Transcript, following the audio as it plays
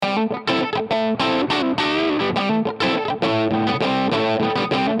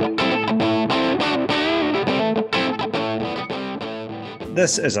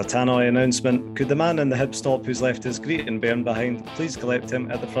This is a Tannoy announcement. Could the man in the hip stop who's left his greeting bairn behind please collect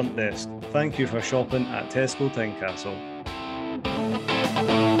him at the front desk? Thank you for shopping at Tesco Tynecastle.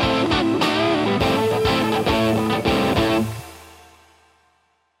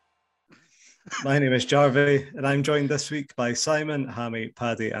 My name is Jarvey, and I'm joined this week by Simon, Hammy,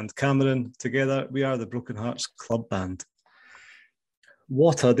 Paddy and Cameron. Together, we are the Broken Hearts Club Band.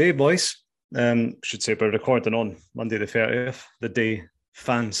 What a day, boys. Should say we're recording on Monday the 30th, the day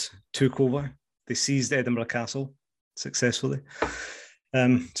fans took over. They seized Edinburgh Castle successfully.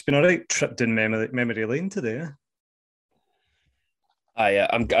 It's been a right trip down memory lane today. I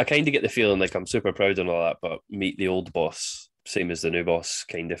kind of get the feeling like I'm super proud and all that, but meet the old boss, same as the new boss,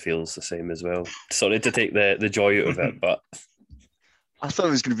 kind of feels the same as well. Sorry to take the joy out of it, but I thought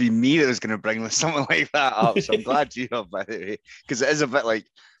it was going to be me that was going to bring something like that up, so I'm glad you have, by the way, because it is a bit like,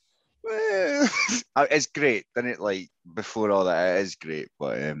 it's great, isn't it? Like before all that, it is great,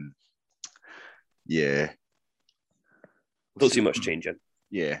 but yeah, don't see much changing.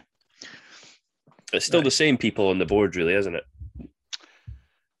 Yeah, it's still the same people on the board, really, isn't it?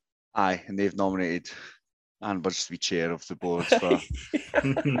 Aye, and they've nominated Anne Budge to be chair of the board for.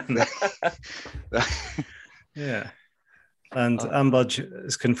 Yeah, and Anne Budge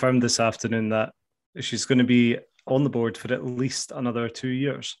has confirmed this afternoon that she's going to be on the board for at least another 2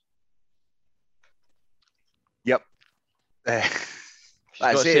 years. Yep. She's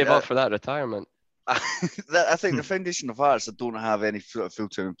got to save up for that retirement. I think the Foundation of Arts don't have any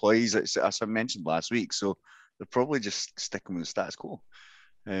full-time employees, as I mentioned last week, so they're probably just sticking with the status quo,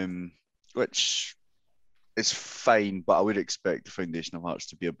 which is fine, but I would expect the Foundation of Arts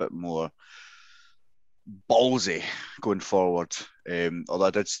to be a bit more ballsy going forward. Although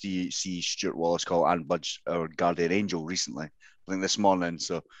I did see Stuart Wallace call Anne Budge our guardian angel recently, I think this morning,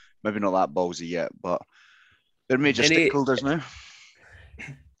 so maybe not that ballsy yet, but they're major stakeholders now.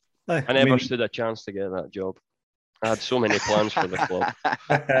 I never stood a chance to get that job. I had so many plans for the club.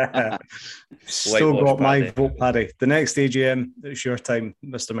 Still got my vote, Paddy. The next AGM, it's your time,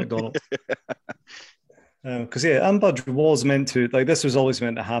 Mr. McDonald. Because Anne Budge was meant to, this was always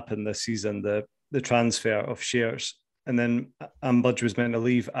meant to happen this season, the transfer of shares. And then Anne Budge was meant to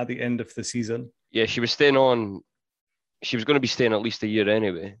leave at the end of the season. Yeah, she was staying on. She was going to be staying at least a year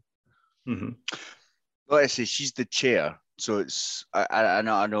anyway. Mm-hmm. Well, I say she's the chair, so it's. I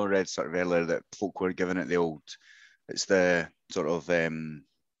know. I read sort of earlier that folk were giving it the old. It's the sort of.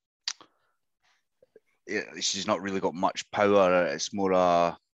 She's not really got much power. It's more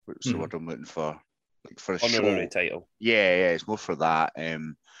a. What's the word I'm looking for? Like for a honorary show. title. Yeah, it's more for that.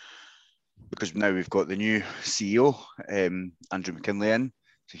 Because now we've got the new CEO, Andrew McKinley, in,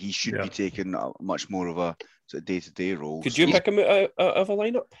 so he should be taking much more of a sort of day-to-day role. Could you pick him out of a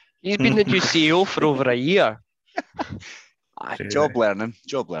lineup? He's been the new CEO for over a year. Job learning.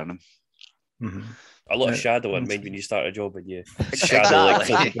 Mm-hmm. A lot of shadowing, mind when you start a job and you shadow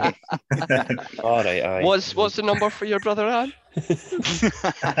like all right, aye. What's the number for your brother, Anne?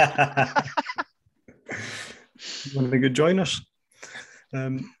 Want to join us?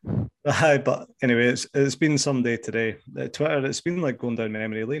 But anyway, it's been some day today. Twitter, it's been like going down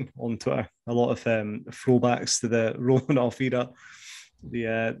memory lane on Twitter. A lot of throwbacks to the Romanoff era,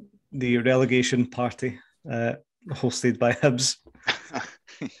 the relegation party hosted by Hibs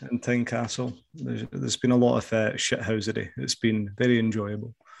in Tynecastle. There's been a lot of shithousery. It's been very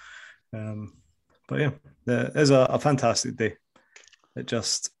enjoyable. But yeah, it is a fantastic day. It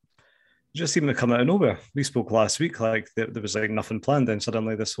just seemed to come out of nowhere. We spoke last week like there was like nothing planned, and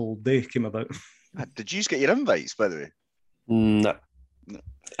suddenly this whole day came about. Did you get your invites, by the way? No.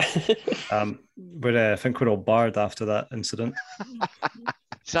 I think we're all barred after that incident.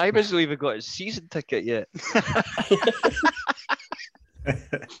 Simon's not even got his season ticket yet.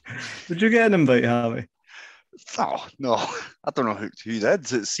 Did you get an invite, Harvey? Oh, no. I don't know who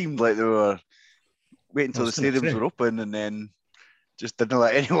did. It seemed like they were waiting until the stadiums were open and then just didn't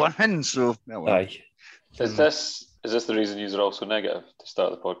let anyone in. So, aye. Is this the reason you're also negative to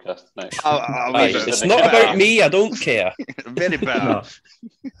start the podcast tonight? It's not about me. I don't care. Very bad. No,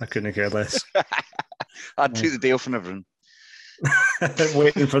 I couldn't care less. I'd take the day off and everything.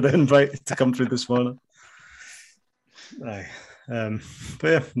 Waiting for the invite to come through this morning. Aye. But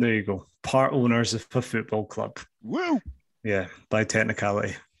yeah, there you go. Part owners of a football club. Woo! Yeah, by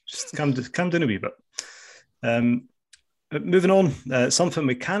technicality. Just come down a wee bit. Moving on, something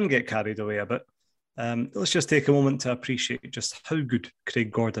we can get carried away a bit. Let's just take a moment to appreciate just how good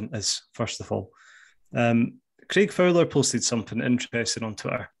Craig Gordon is, first of all. Craig Fowler posted something interesting on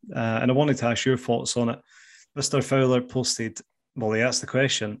Twitter, and I wanted to ask your thoughts on it. Mr. Fowler posted, well, he asked the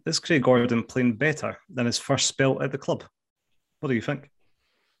question, is Craig Gordon playing better than his first spell at the club? What do you think?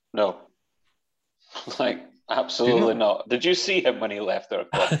 No. Like, absolutely not. Did you see him when he left our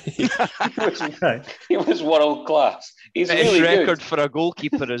club? he was world class. He's Best really record good for a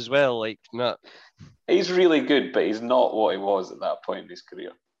goalkeeper as well. Like, not. He's really good, but he's not what he was at that point in his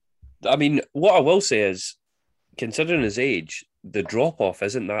career. I mean, what I will say is, considering his age, the drop-off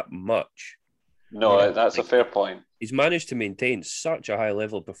isn't that much. No, that's a fair point. He's managed to maintain such a high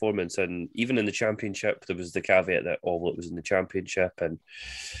level of performance, and even in the Championship, there was the caveat that it was in the Championship, and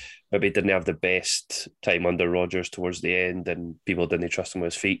maybe didn't have the best time under Rodgers towards the end, and people didn't trust him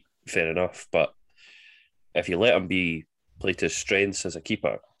with his feet. Fair enough, but if you let him play to his strengths as a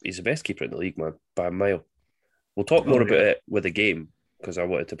keeper, he's the best keeper in the league, man, by a mile. We'll talk more about it with the game because I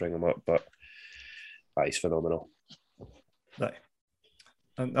wanted to bring him up, but he's phenomenal. Right.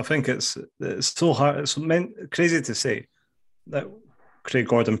 I think it's so hard. It's crazy to say that Craig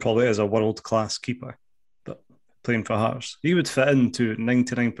Gordon probably is a world-class keeper, but playing for Hearts, he would fit into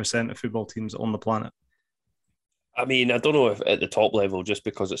 99% of football teams on the planet. I mean, I don't know if at the top level, just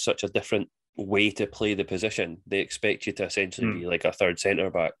because it's such a different way to play the position, they expect you to essentially be like a third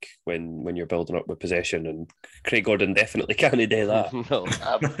centre-back when you're building up with possession, and Craig Gordon definitely can't do that. No.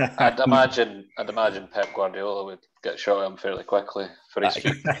 I'd imagine Pep Guardiola would get shot at him fairly quickly for his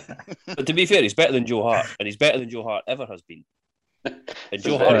feet. But to be fair, he's better than Joe Hart, and he's better than Joe Hart ever has been. And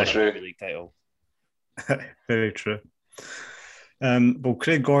Joe Hart has a Premier League title. Very true. Well,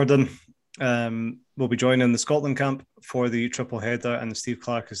 Craig Gordon will be joining the Scotland camp for the triple header, and Steve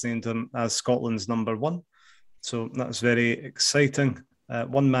Clarke has named him as Scotland's number one. So that's very exciting.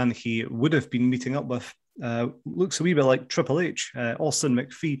 One man he would have been meeting up with looks a wee bit like Triple H, Austin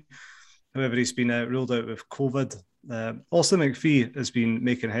McPhee. However, he's been ruled out with COVID. Austin McPhee has been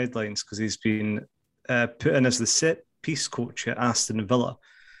making headlines because he's been put in as the set piece coach at Aston Villa.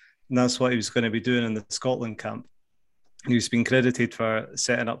 And that's what he was going to be doing in the Scotland camp. He's been credited for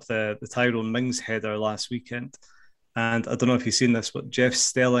setting up the Tyrone Mings header last weekend. And I don't know if you've seen this, but Jeff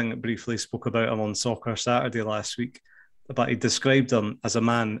Stelling briefly spoke about him on Soccer Saturday last week. But he described him as a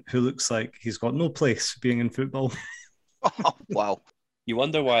man who looks like he's got no place being in football. Oh, wow. You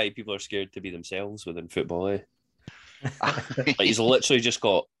wonder why people are scared to be themselves within football, eh? Like he's literally just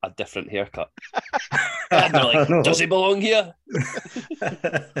got a different haircut. And they're like, does he belong here?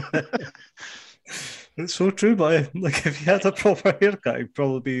 It's so true, but like if he had a proper haircut, he'd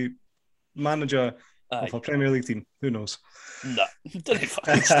probably be manager of a Premier League team. Who knows? Nah, didn't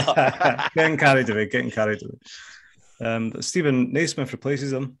fucking start. Getting carried away. But Stephen Naismith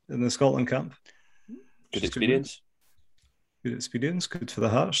replaces him in the Scotland camp. Good experience. Good experience. Good for the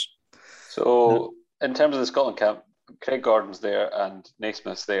Hearts. So, in terms of the Scotland camp, Craig Gordon's there and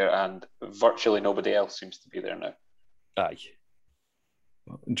Naismith's there, and virtually nobody else seems to be there now. Aye.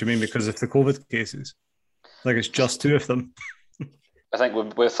 Do you mean because of the COVID cases? Like it's just two of them. I think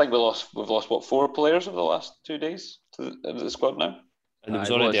we've lost what, 4 players over the last 2 days to the squad now, and there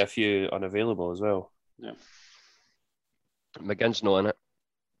was already a few unavailable as well. Yeah, McGinn's not in it.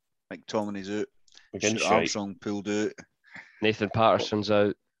 McTominay's out. McGinn's Armstrong pulled out. Nathan Patterson's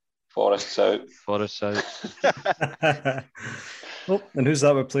out. Forrest's out. Oh, and who's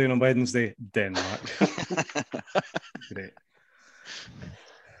that we're playing on Wednesday? Denmark. Great.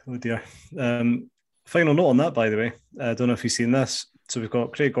 Oh dear. Final note on that, by the way. I don't know if you've seen this. So we've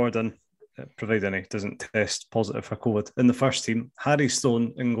got Craig Gordon, providing he doesn't test positive for COVID, in the first team. Harry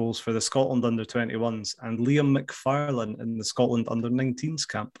Stone in goals for the Scotland under-21s, and Liam McFarlane in the Scotland under-19s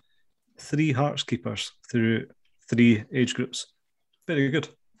camp. 3 Hearts keepers through 3 age groups. Very good.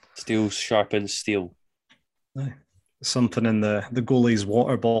 Steel sharpens steel. Aye. Something in the goalie's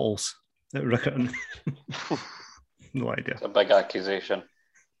water bottles at Rickerton. No idea. It's a big accusation.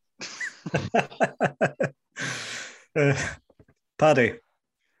 Paddy,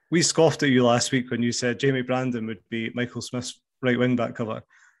 we scoffed at you last week when you said Jamie Brandon would be Michael Smith's right wing back cover,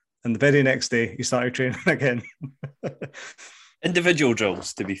 and the very next day he started training again. Individual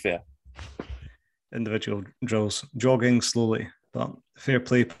drills, to be fair. Individual drills, jogging slowly, but fair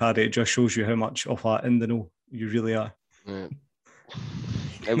play, Paddy. It just shows you how much of a in the know you really are. Yeah.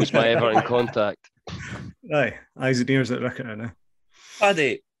 It was my Everton contact. Aye, eyes and ears at Rickerton now.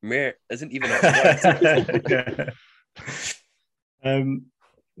 Paddy, mate, isn't even a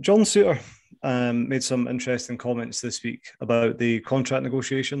John Suter made some interesting comments this week about the contract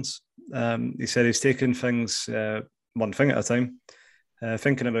negotiations. He said he's taking things one thing at a time,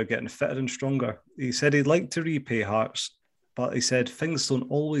 thinking about getting fitter and stronger. He said he'd like to repay Hearts, but he said things don't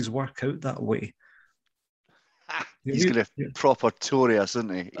always work out that way. He's going to proper Tory us,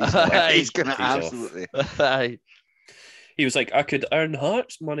 isn't he? He's going to absolutely. He was like, I could earn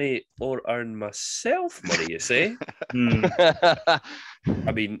Hearts money or earn myself money, you say? I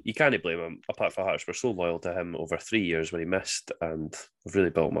mean, you can't blame him. Apart from Hearts, we're so loyal to him over 3 years when he missed, and we've really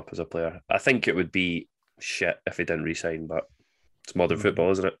built him up as a player. I think it would be shit if he didn't resign, but it's modern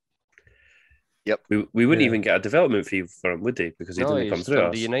football, isn't it? Yep. We wouldn't even get a development fee for him, would he? Because he didn't come through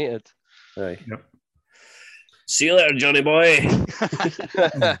us. United. Aye. Yep. See you later, Johnny boy.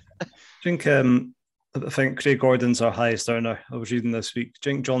 I think Craig Gordon's our highest earner. I was reading this week. I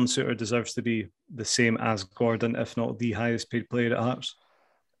think John Souttar deserves to be the same as Gordon, if not the highest paid player at Hearts.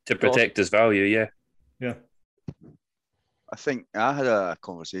 To protect his value, yeah. Yeah. I think I had a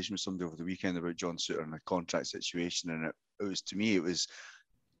conversation with somebody over the weekend about John Souttar and the contract situation, and it was, to me, it was,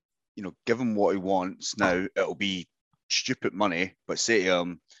 given what he wants now, it'll be stupid money, but say to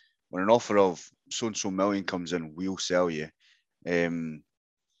him, when an offer of so-and-so million comes in, we'll sell you.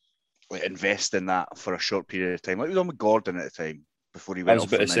 Invest in that for a short period of time, like we done with Gordon at the time before he went off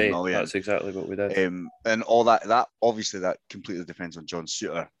for 9 million. That's exactly what we did. And all that obviously that completely depends on John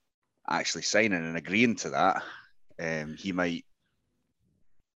Souttar actually signing and agreeing to that. He might,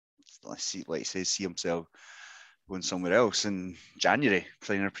 see himself going somewhere else in January,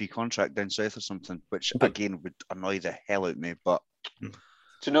 playing a pre-contract down south or something, which again would annoy the hell out of me. But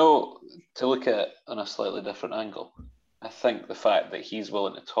to look at it on a slightly different angle, I think the fact that he's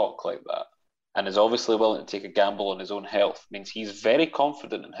willing to talk like that and is obviously willing to take a gamble on his own health means he's very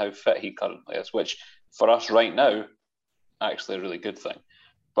confident in how fit he currently is, which for us right now, actually a really good thing.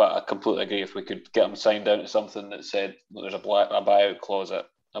 But I completely agree, if we could get him signed down to something that said there's a buyout clause at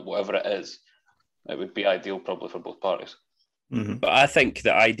whatever it is, it would be ideal probably for both parties. Mm-hmm. But I think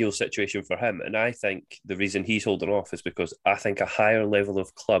the ideal situation for him, and I think the reason he's holding off is because I think a higher level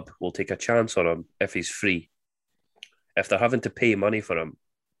of club will take a chance on him if he's free. If they're having to pay money for him,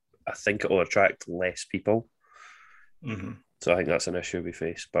 I think it will attract less people. Mm-hmm. So I think that's an issue we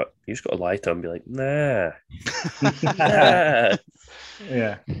face. But you just got to lie to him and be like, nah. Nah.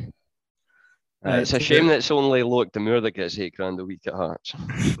 Yeah. It's a shame that it's only Loic Damour that gets $8,000 a week at Hearts.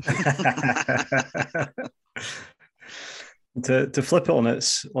 To flip it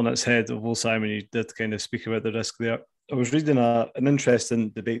on its head, Will Simon, you did kind of speak about the risk there. I was reading an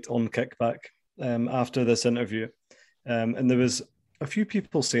interesting debate on Kickback after this interview. And there was a few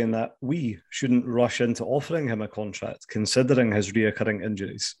people saying that we shouldn't rush into offering him a contract, considering his reoccurring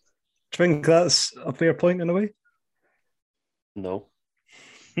injuries. Do you think that's a fair point in a way? No.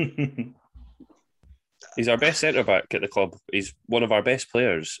 He's our best centre-back at the club. He's one of our best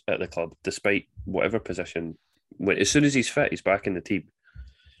players at the club, despite whatever position. As soon as he's fit, he's back in the team.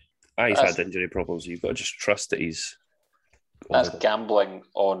 He's had injury problems. You've got to just trust that he's... That's gambling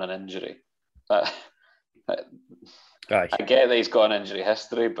on an injury. I get that he's got an injury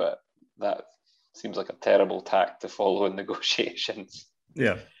history, but that seems like a terrible tack to follow in negotiations.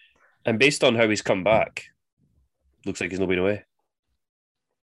 Yeah. And based on how he's come back, looks like he's not been away.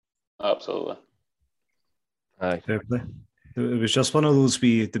 Absolutely. Aye. It was just one of those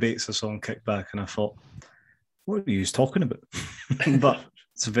wee debates I saw on Kickback, and I thought, what are you talking about? But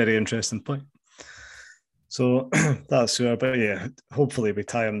it's a very interesting point. So that's where, but yeah, hopefully we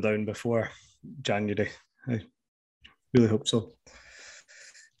tie him down before January. I really hope so.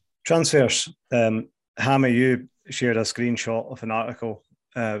 Transfers. Hammy, you shared a screenshot of an article,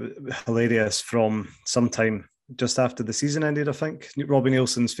 hilarious, from sometime just after the season ended, I think. Robbie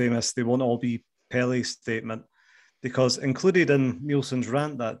Nielsen's famous "They won't all be Pele" statement, because included in Nielsen's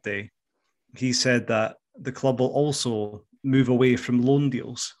rant that day, he said that the club will also move away from loan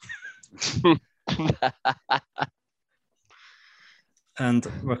deals. And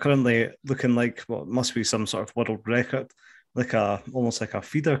we're currently looking like what must be some sort of world record, almost like a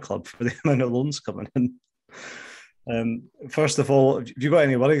feeder club for the amount of loans coming in. First of all, have you got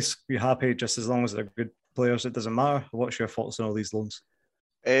any worries? Are you happy just as long as they're good players? It doesn't matter. What's your thoughts on all these loans?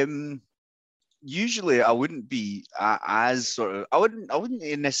 Usually, I wouldn't be as sort of. I wouldn't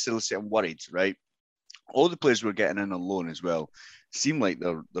necessarily say I'm worried. Right, all the players we're getting in on loan as well seem like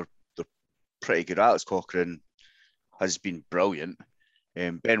they're pretty good. Alex Cochrane has been brilliant.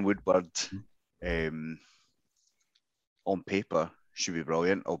 Ben Woodward, on paper, should be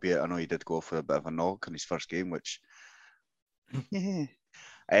brilliant, albeit I know he did go for a bit of a knock in his first game, which, and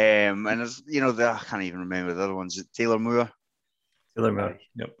there's, I can't even remember the other ones. Taylor Moore.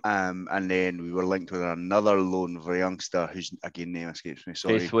 Yep. And then we were linked with another loan of a youngster whose, again, name escapes me.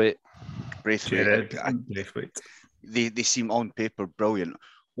 Sorry. Braithwaite. They seem on paper brilliant.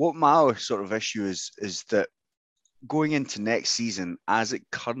 What my sort of issue is that going into next season, as it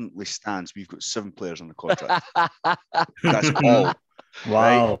currently stands, we've got 7 players on the contract. That's all.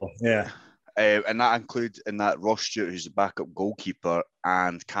 Wow. Right? Yeah. And that includes in that Ross Stewart, who's the backup goalkeeper,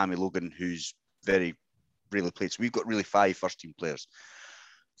 and Cammy Logan, who's very really played. So we've got really 5 first-team players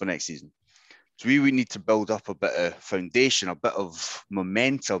for next season. So we need to build up a bit of foundation, a bit of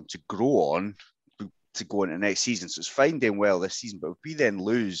momentum to grow on to go into next season. So it's fine doing well this season, but if we then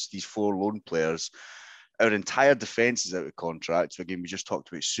lose these 4 loan players, our entire defence is out of contract. So again, we just talked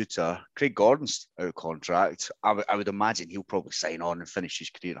about Suter. Craig Gordon's out of contract. I would imagine he'll probably sign on and finish his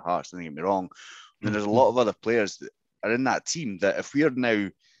career at Hearts, don't get me wrong. And then there's a lot of other players that are in that team that if we are now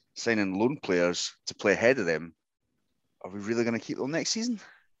signing loan players to play ahead of them, are we really going to keep them next season?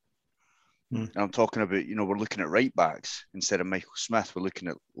 And I'm talking about, we're looking at right backs instead of Michael Smith. We're looking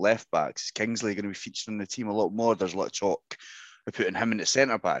at left backs. Is Kingsley going to be featured in the team a lot more? There's a lot of talk about putting him in the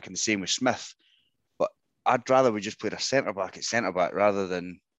centre back, and the same with Smith. But I'd rather we just played a centre back at centre back rather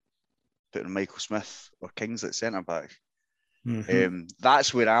than putting Michael Smith or Kingsley at centre back.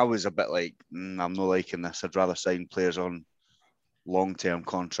 That's where I was a bit like, I'm not liking this. I'd rather sign players on long-term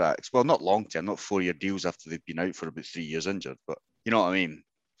contracts. Well, not long-term, not 4-year deals after they've been out for about 3 years injured, but you know what I mean?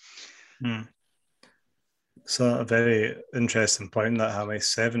 So a very interesting point that how many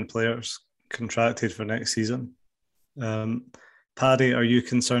 7 players contracted for next season. Paddy, are you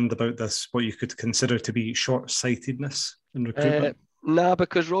concerned about this, what you could consider to be short-sightedness in recruitment? Nah,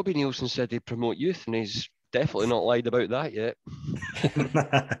 because Robbie Nielsen said he'd promote youth, and he's definitely not lied about that yet.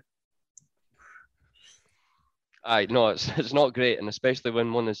 Aye, no, it's not great, and especially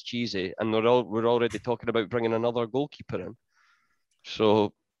when one is cheesy, and we're already talking about bringing another goalkeeper in.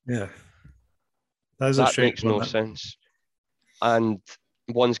 So yeah, that makes no sense. And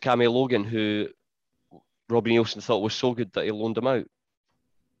one's Cammy Logan, who Robbie Nielsen thought was so good that he loaned him out.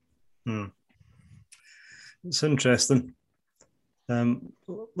 It's interesting.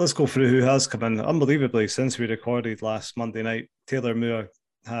 Let's go through who has come in. Unbelievably, since we recorded last Monday night, Taylor Moore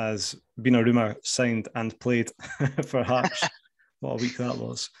has been a rumour, signed and played for Hearts. What a week that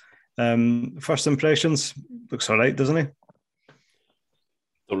was. First impressions, looks all right, doesn't he?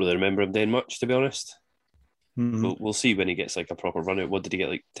 Don't really remember him doing much, to be honest. We'll see when he gets like a proper run out. What did he get,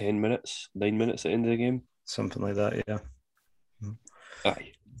 like 10 minutes, 9 minutes at the end of the game? Something like that, yeah.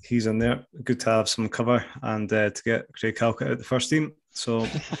 Aye. He's in there. Good to have some cover and to get Craig Halkett out the first team. So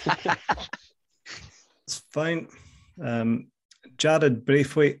it's fine. Jared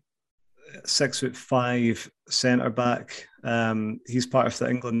Braithwaite, 6'5" centre back. He's part of the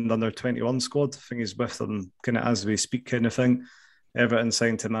England under-21 squad. I think he's with them kind of as we speak kind of thing. Everton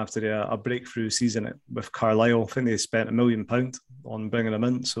signed him after a breakthrough season with Carlisle. I think they spent £1 million on bringing him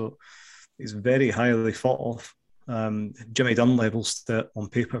in. So he's very highly thought of. Jimmy Dunn levels on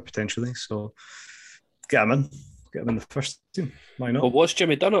paper potentially. So get him in the first team. Why not? Well, what's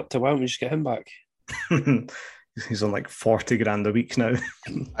Jimmy Dunn up to? Why don't we just get him back? He's on like 40 grand a week now.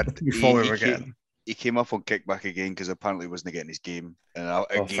 He came up on kickback again because apparently he wasn't getting his game.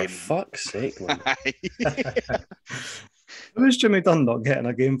 For fuck's sake, man. Who is Jimmy Dunn not getting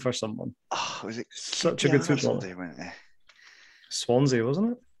a game for someone? Was it such a good footballer? Swansea,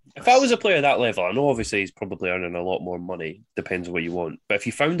 wasn't it? If I was a player at that level, I know obviously he's probably earning a lot more money, depends on what you want. But if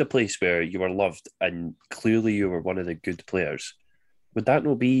you found a place where you were loved and clearly you were one of the good players, would that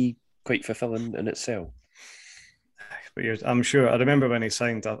not be quite fulfilling in itself? But I'm sure, I remember when he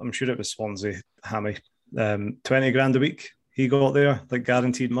signed up, I'm sure it was Swansea, Hammy, 20 grand a week he got there, like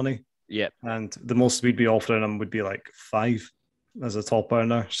guaranteed money. Yeah. And the most we'd be offering him would be like 5 as a top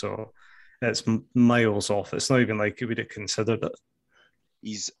earner. So it's miles off. It's not even like we'd have considered it.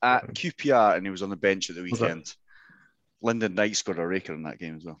 He's at QPR and he was on the bench at the weekend. Lyndon Knight scored a raker in that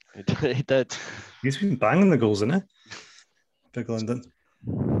game as well. He did. He's been banging the goals, isn't he? Big Lyndon.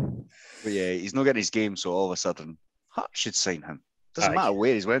 But yeah, he's not getting his game, so all of a sudden, Hearts should sign him. Doesn't matter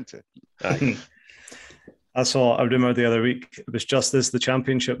where he's went to. I saw a rumour the other week. It was just as the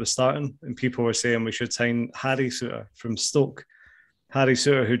championship was starting, and people were saying we should sign Harry Souttar from Stoke. Harry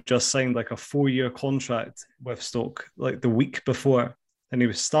Souttar, who just signed like a 4-year contract with Stoke, like the week before, and he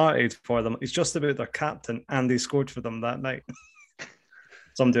was started for them. He's just about their captain, and he scored for them that night.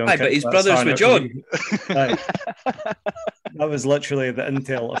 Somebody on but his brothers with John. That was literally the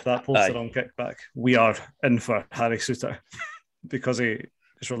intel of that poster on Kickback. We are in for Harry Souttar because he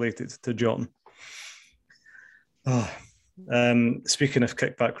is related to John. Speaking of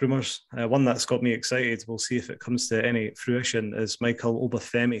kickback rumours, one that's got me excited, we'll see if it comes to any fruition, is Michael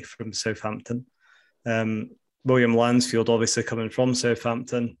Obafemi from Southampton. William Lansfield obviously coming from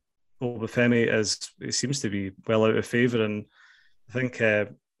Southampton. Obafemi seems to be well out of favour, and I think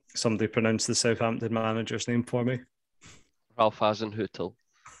somebody pronounced the Southampton manager's name for me. Ralph Hasenhüttl.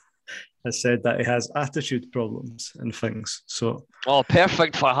 has said that he has attitude problems and things. So,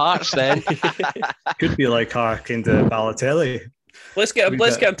 perfect for Hearts then. could be like our kind of Balotelli. Let's get him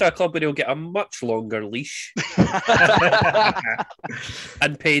to a club where he'll get a much longer leash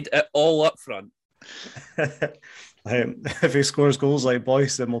and paid it all up front. If he scores goals like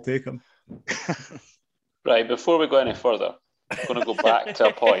Boyce, then we'll take him. Right, before we go any further, I'm going to go back to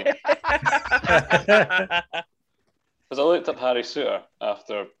a point. Because I looked up Harry Souttar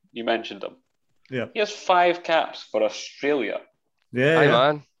after you mentioned him. Yeah. He has 5 caps for Australia. Yeah. Hi,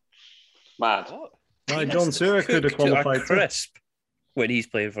 man. Mad. John Souttar could have qualified crisp when he's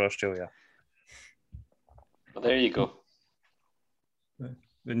playing for Australia. Well, there you go.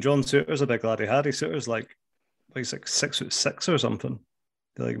 And John Souttar's a big laddie. Harry Souttar's like he's like 6'6" or something.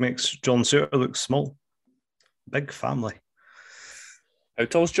 He like makes John Souttar look small. Big family. How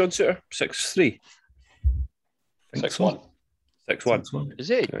tall's John Souttar? 6'3". 6'1". 6'1". Is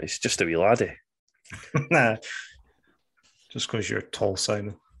he? He's just a wee laddie. Nah, just because you're tall,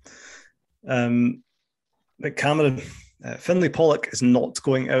 Simon. But Cameron, Finlay Pollock is not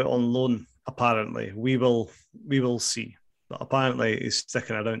going out on loan. Apparently, we will see. But apparently, he's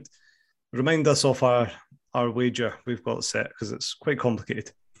sticking around. Remind us of our wager we've got set because it's quite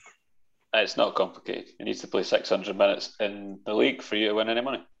complicated. It's not complicated. He needs to play 600 minutes in the league for you to win any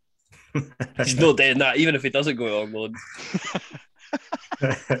money. He's not doing that, even if he doesn't go on loan.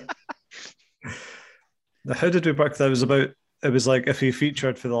 How did we work that? It was like if he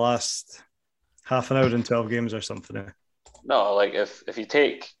featured for the last half an hour in 12 games or something. No, like if you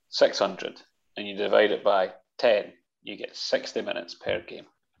take 600 and you divide it by 10, you get 60 minutes per game.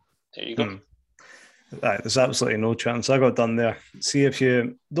 There you go. Right, there's absolutely no chance. I got done there. See if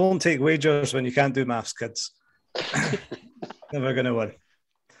you don't take wagers when you can't do maths, kids. Never going to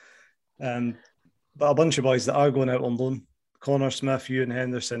win. But a bunch of boys that are going out on loan: Connor Smith, Ewan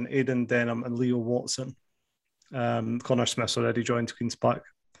Henderson, Aidan Denham, and Leo Watson. Connor Smith's already joined Queen's Park.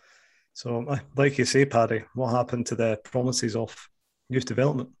 So, like you say, Paddy, what happened to the promises of youth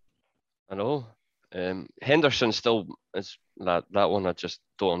development? I know. Henderson still is that one. I just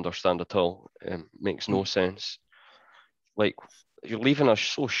don't understand at all. Makes no sense. Like, you're leaving us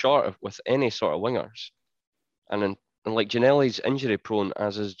so short with any sort of wingers, and like Ginnelly's injury prone,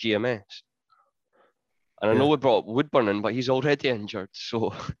 as is GMS. And I know we brought Woodburn in, but he's already injured.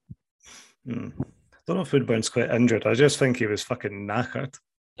 So I don't know if Woodburn's quite injured. I just think he was fucking knackered.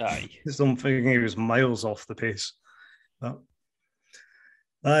 Aye. I just don't think he was miles off the pace.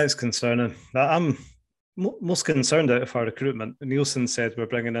 That is concerning. I'm most concerned out of our recruitment. Nielsen said we're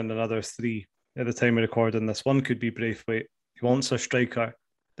bringing in another 3 at the time of recording this. One could be Braithwaite. He wants a striker,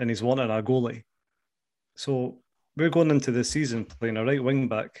 then he's wanting a goalie. So we're going into the season playing a right wing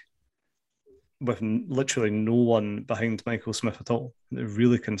back with literally no one behind Michael Smith at all. It's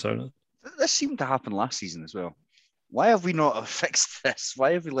really concerning. This seemed to happen last season as well. Why have we not fixed this?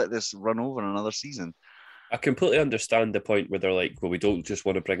 Why have we let this run over another season? I completely understand the point where they're like, well, we don't just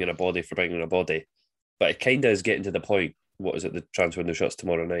want to bring in a body for bringing a body. But it kind of is getting to the point, what is it, the transfer window shuts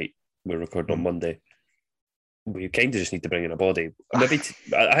tomorrow night. We're recording on Monday. We kind of just need to bring in a body. Maybe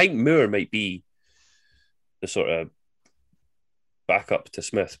I think Moore might be the sort of backup to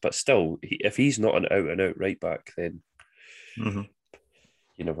Smith, but still, if he's not an out-and-out right back, then you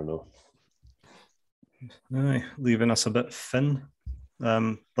never know. Aye, leaving us a bit thin.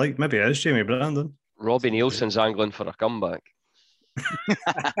 Like maybe it is Jamie Brandon. Robbie Nielsen's angling for a comeback.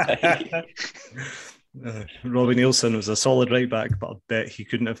 Robbie Nielsen was a solid right back, but I bet he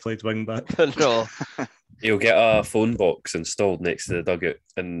couldn't have played wing back. No. He'll get a phone box installed next to the dugout,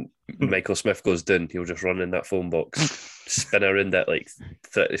 and Michael Smith goes down. He'll just run in that phone box, spin around it like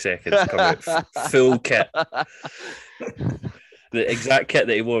 30 seconds, come out full kit. The exact kit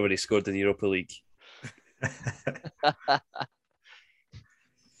that he wore when he scored in the Europa League.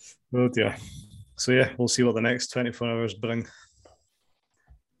 Oh dear. So yeah, we'll see what the next 24 hours bring.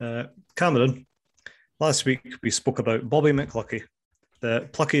 Cameron, last week we spoke about Bobby McLucky, the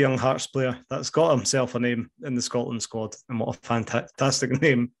plucky young Hearts player that's got himself a name in the Scotland squad, and what a fantastic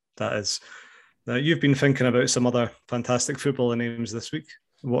name that is. You've been thinking about some other fantastic footballer names this week.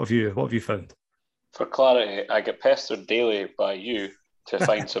 What have you found? For clarity, I get pestered daily by you to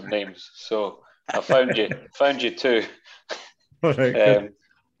find some names, so I found you two. All right,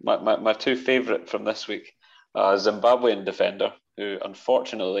 my 2 favourite from this week, a Zimbabwean defender who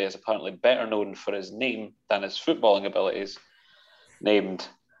unfortunately is apparently better known for his name than his footballing abilities, named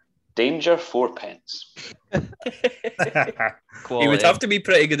Danger Fourpence. He would have to be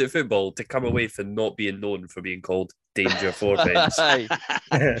pretty good at football to come away from not being known for being called Danger Fourpence.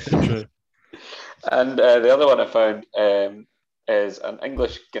 True. And the other one I found is an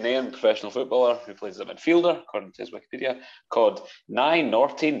English Ghanaian professional footballer who plays as a midfielder, according to his Wikipedia, called Nai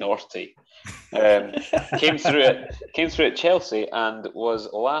Norty Norty. Came through at Chelsea and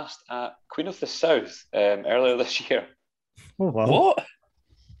was last at Queen of the South earlier this year. Oh, wow. What?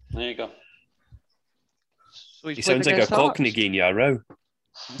 There you go. So He sounds like a Cockney getting you a row.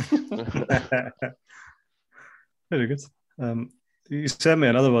 Very good. You sent me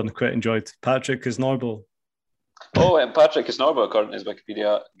another one I quite enjoyed. Patrick Kisnorbo. Oh, and Patrick Kisnorbo, according to his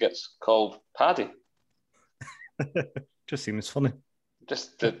Wikipedia, gets called Paddy. Just seems funny.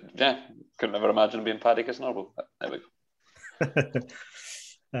 Couldn't ever imagine being Paddy Kisnorbo. There we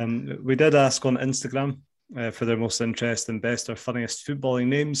go. We did ask on Instagram for their most interesting, best or funniest footballing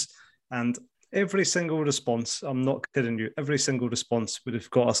names, and every single response, I'm not kidding you, every single response would have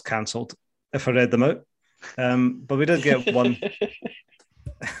got us cancelled if I read them out. But we did get one.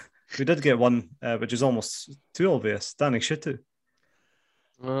 We did get one, which is almost too obvious. Danny Shitu.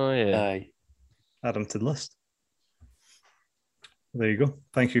 Oh, yeah. Aye. Add him to the list. There you go.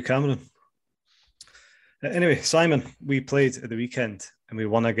 Thank you, Cameron. Anyway, Simon, we played at the weekend and we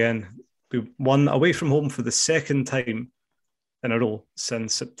won again. We won away from home for the second time in a row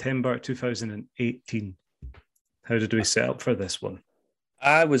since September 2018. How did we set up for this one?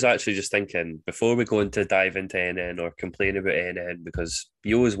 I was actually just thinking, before we go into dive into NN or complain about NN, because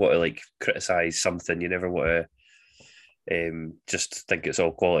you always want to criticise something, you never want to just think it's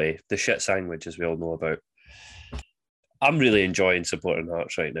all quality. The shit sandwich, as we all know about. I'm really enjoying supporting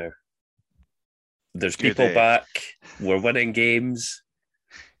Hearts right now. There's people back. We're winning games.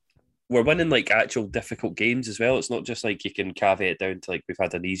 We're winning actual difficult games as well. It's not just you can caveat it down to we've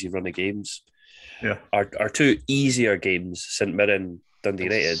had an easy run of games. Yeah. Our two easier games, St Mirren, Dundee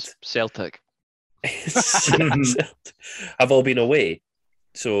United, Celtic, have all been away.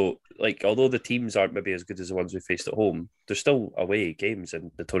 So, although the teams aren't maybe as good as the ones we faced at home, they're still away games,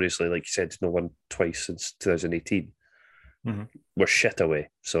 and notoriously, like you said, no one twice since 2018. Mm-hmm. We're shit away,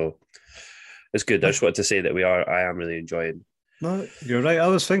 so it's good. I just wanted to say that I am really enjoying. No, you're right. I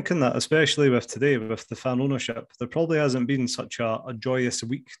was thinking that, especially with today, with the fan ownership, there probably hasn't been such a joyous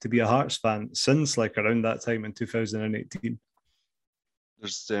week to be a Hearts fan since around that time in 2018.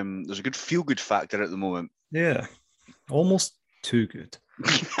 There's a good feel-good factor at the moment. Yeah, almost too good.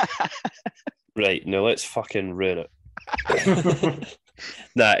 Right, now let's fucking ruin it.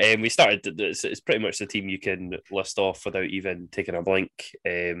 We started. It's pretty much the team you can list off without even taking a blink.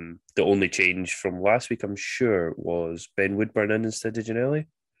 The only change from last week, I'm sure, was Ben Woodburn in instead of Ginnelly.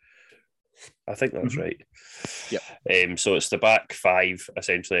 I think that's right. Yeah. So it's the back five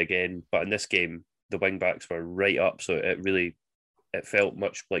essentially again, but in this game, the wing backs were right up, so it felt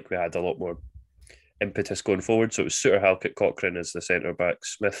much like we had a lot more impetus going forward. So it was Suter, Halkett, Cochrane as the centre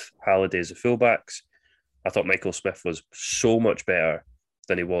backs, Smith, Halliday as the full backs. I thought Michael Smith was so much better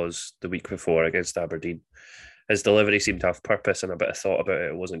than he was the week before against Aberdeen. His delivery seemed to have purpose and a bit of thought about it.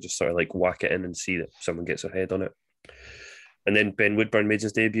 It wasn't just sort of whack it in and see that someone gets their head on it. And then Ben Woodburn made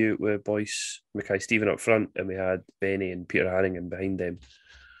his debut with Boyce, Mackay-Steven up front, and we had Benny and Peter Haringen behind them.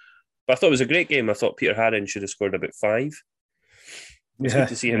 But I thought it was a great game. I thought Peter Haring should have scored about 5. It's good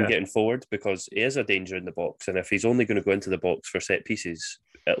to see him getting forward because he is a danger in the box. And if he's only going to go into the box for set pieces,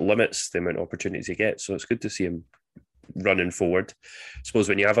 it limits the amount of opportunities he gets. So it's good to see him running forward. I suppose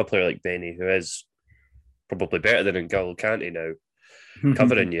when you have a player like Benny, who is probably better than N'Golo Kante now,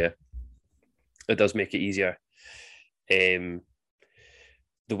 covering you, it does make it easier. The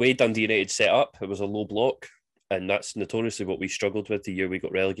way Dundee United set up, it was a low block. And that's notoriously what we struggled with the year we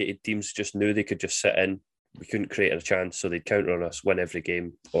got relegated. Teams just knew they could just sit in. We couldn't create a chance, so they'd counter on us, win every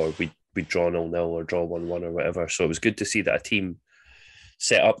game, or we'd draw 0-0 or draw 1-1 or whatever. So it was good to see that a team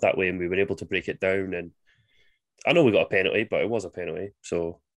set up that way and we were able to break it down. And I know we got a penalty, but it was a penalty.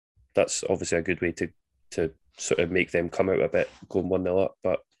 So that's obviously a good way to sort of make them come out a bit, going 1-0 up.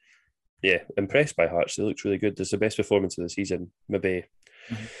 But yeah, impressed by Hearts. They looked really good. It's the best performance of the season. Maybe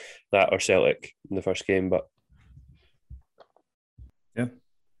that or Celtic in the first game, but yeah.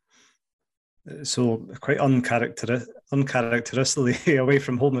 So quite uncharacteristically away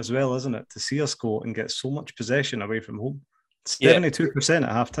from home as well, isn't it? To see us go and get so much possession away from home. 72%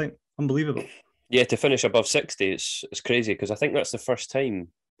 at half time. Unbelievable. Yeah, to finish above 60, it's crazy because I think that's the first time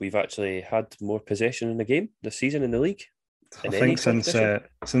we've actually had more possession in the game this season in the league. I think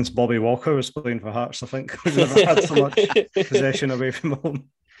since Bobby Walker was playing for Hearts, I think we've never had so much possession away from home.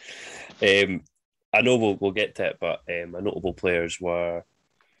 I know we'll get to it, but my notable players were...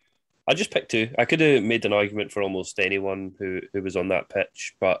 I just picked 2. I could have made an argument for almost anyone who was on that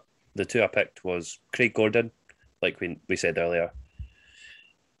pitch, but the 2 I picked was Craig Gordon, like we said earlier.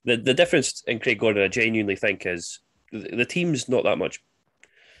 The difference in Craig Gordon, I genuinely think, is the team's not that much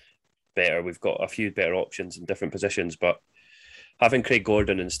better. We've got a few better options in different positions, but having Craig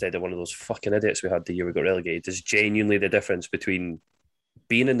Gordon instead of one of those fucking idiots we had the year we got relegated is genuinely the difference between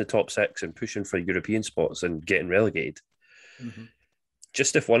being in the top 6 and pushing for European spots and getting relegated. Mm-hmm.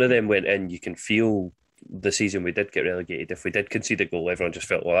 Just if one of them went in, you can feel the season we did get relegated. If we did concede a goal, everyone just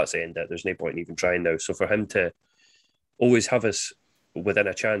felt, well, that's the end of it. There's no point in even trying now. So for him to always have us within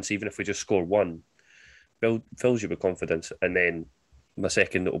a chance, even if we just score one, fills you with confidence. And then my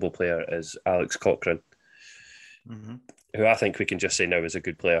second notable player is Alex Cochrane, who I think we can just say now is a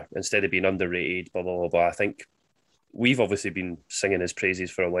good player. Instead of being underrated, blah, blah, blah, blah. I think we've obviously been singing his praises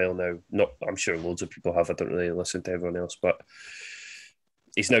for a while now. I'm sure loads of people have. I don't really listen to everyone else, but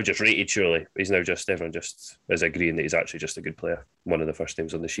he's now just rated, surely. Everyone just is agreeing that he's actually just a good player. One of the first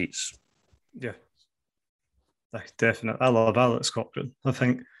names on the sheets. Yeah. Definitely. I love Alex Cochrane. I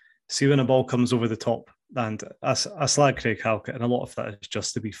think, see when a ball comes over the top, and I slag Craig Halkett, and a lot of that is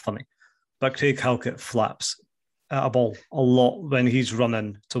just to be funny. But Craig Halkett flaps at a ball a lot when he's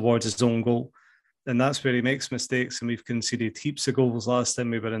running towards his own goal. And that's where he makes mistakes, and we've conceded heaps of goals last time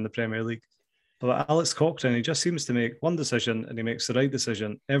we were in the Premier League. But Alex Cochrane, he just seems to make one decision, and he makes the right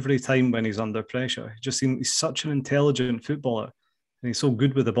decision every time when he's under pressure. He just seems he's such an intelligent footballer, and he's so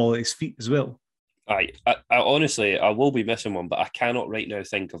good with the ball at his feet as well. I honestly, I will be missing one, but I cannot right now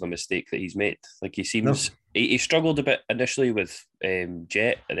think of a mistake that he's made. Like he seems, he struggled a bit initially with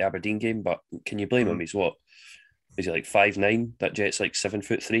Jet at the Aberdeen game, but can you blame him? He's what? Is he like 5'9"? That Jet's like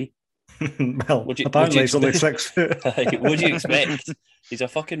 7'3". Well, apparently he's only 6 foot. What do you expect? He's a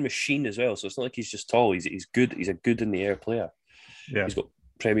fucking machine as well. So it's not like he's just tall. He's good. He's a good in the air player. Yeah, he's got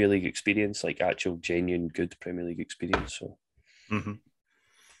Premier League experience, like actual genuine good Premier League experience. So,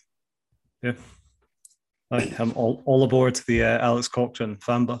 yeah, I'm all aboard the Alex Cochrane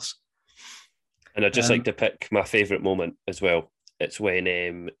fan bus. And I'd just like to pick my favourite moment as well. It's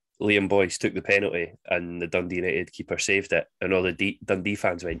when Liam Boyce took the penalty and the Dundee United keeper saved it, and all the Dundee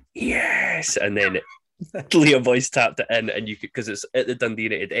fans went yes, and then Liam Boyce tapped it in, and you could, because it's at the Dundee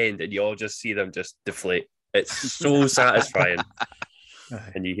United end, and you all just see them just deflate. It's so satisfying,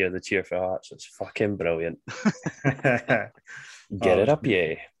 and you hear the cheer for Hearts. It's fucking brilliant. Get it up,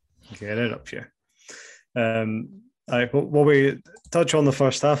 yeah. Get it up, yeah. Well, we touch on the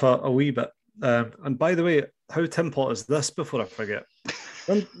first half a wee bit, and by the way, how Tim Pot is this before I forget?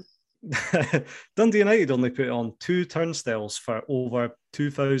 Dundee United only put on 2 turnstiles for over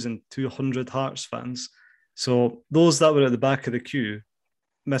 2,200 Hearts fans. So those that were at the back of the queue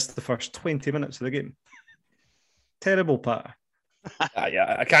missed the first 20 minutes of the game. Terrible patter.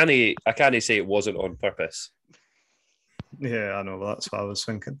 Yeah, I can't say it wasn't on purpose. Yeah, I know. That's what I was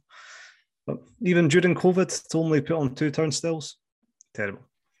thinking. But even during COVID, to only put on 2 turnstiles, terrible.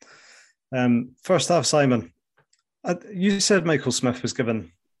 First half, Simon. You said Michael Smith was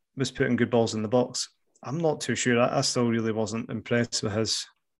putting good balls in the box. I'm not too sure. I still really wasn't impressed with his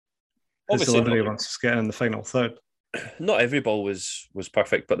delivery once he's getting in the final third. Not every ball was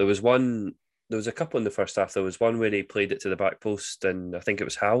perfect, but there was a couple in the first half. There was one where he played it to the back post, and I think it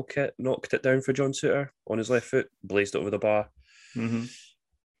was Halkett knocked it down for John Souttar on his left foot, blazed it over the bar. Mm-hmm.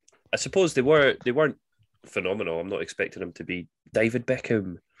 I suppose they weren't phenomenal. I'm not expecting him to be David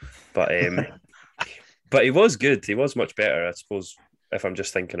Beckham, but but he was good. He was much better, I suppose. If I'm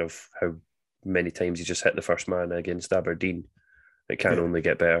just thinking of how many times he just hit the first man against Aberdeen, it can only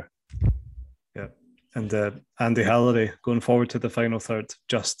get better. Yeah, and Andy Halliday going forward to the final third,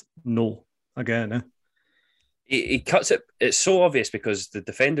 just no again. He cuts it. It's so obvious because the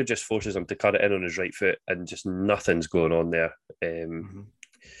defender just forces him to cut it in on his right foot, and just nothing's going on there.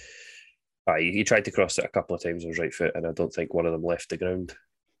 He tried to cross it a couple of times on his right foot, and I don't think one of them left the ground.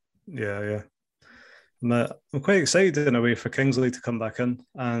 Yeah. I'm quite excited in a way for Kingsley to come back in,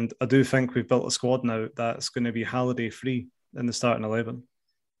 and I do think we've built a squad now that's going to be Halliday free in the starting 11.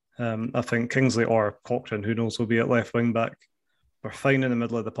 I think Kingsley or Cochrane, who knows, will be at left wing back. We're fine in the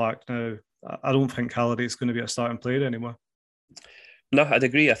middle of the park now. I don't think Halliday's going to be a starting player anymore. No, I'd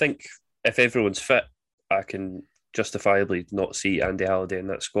agree. I think if everyone's fit, I can justifiably not see Andy Halliday in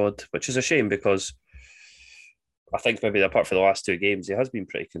that squad, which is a shame because I think maybe apart from the last 2 games, he has been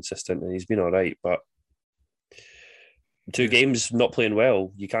pretty consistent and he's been all right, but 2 games not playing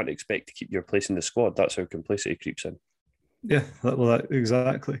well, you can't expect to keep your place in the squad. That's how complacency creeps in. Yeah,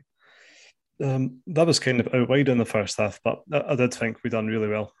 exactly. That was kind of out wide in the first half, but I did think we done really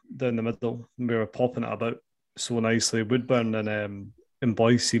well down the middle. We were popping it about so nicely. Woodburn and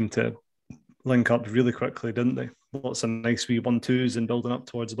Boyce seemed to link up really quickly, didn't they? Lots of nice wee 1-2s and building up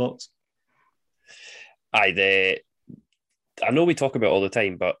towards the box. I know we talk about it all the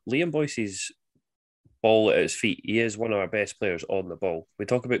time, but Liam Boyce's ball at his feet, he is one of our best players on the ball. We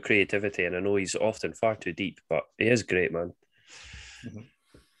talk about creativity, and I know he's often far too deep, but he is great, man. Mm-hmm.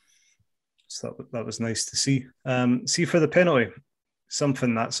 So that was nice to see. See, for the penalty,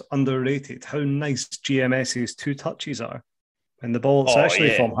 something that's underrated, how nice GMS's 2 touches are. And the ball, it's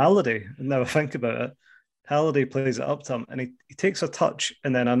actually from Halliday. Now I think about it, Halliday plays it up to him, and he takes a touch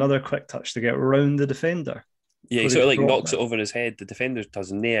and then another quick touch to get around the defender. Yeah, he sort of like knocks it over his head. The defender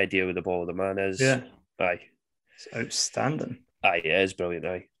has no idea where the ball of the man is. Yeah. Aye. It's outstanding. Aye, it is brilliant,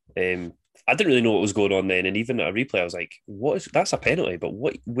 aye. I didn't really know what was going on then, and even at a replay, I was like, that's a penalty, but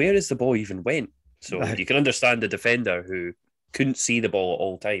where is the ball even went? So you can understand the defender who couldn't see the ball at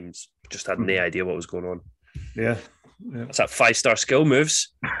all times, just had no idea what was going on. Yeah. That's that 5-star skill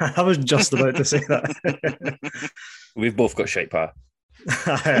moves. I was just about to say that. We've both got shite pa.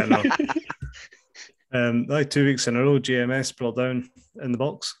 I know. 2 weeks in a row, GMS brought down in the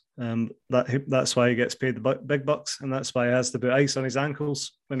box. That's why he gets paid the big bucks, and that's why he has to put ice on his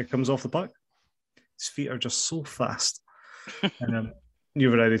ankles when he comes off the puck. His feet are just so fast. And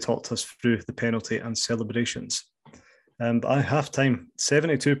you've already talked us through the penalty and celebrations. But at halftime,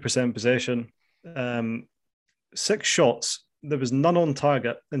 72% possession, 6 shots. There was none on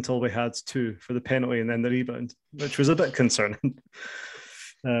target until we had 2 for the penalty and then the rebound, which was a bit concerning.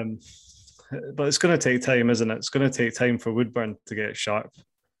 But it's going to take time, isn't it? It's going to take time for Woodburn to get sharp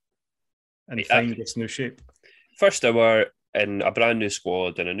and find this new shape. First hour in a brand new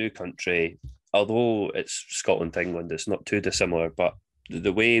squad in a new country, although it's Scotland to England, it's not too dissimilar, but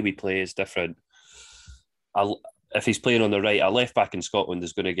the way we play is different. If he's playing on the right, a left back in Scotland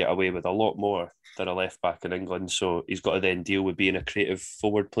is going to get away with a lot more than a left back in England. So he's got to then deal with being a creative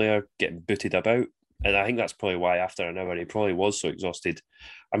forward player, getting booted about. And I think that's probably why after an hour he probably was so exhausted.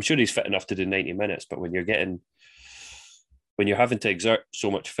 I'm sure he's fit enough to do 90 minutes, but when you're having to exert so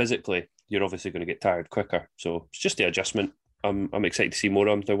much physically, you're obviously going to get tired quicker. So it's just the adjustment. I'm excited to see more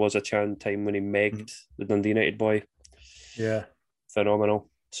of him. There was a time when he megged the Dundee United boy. Yeah. Phenomenal.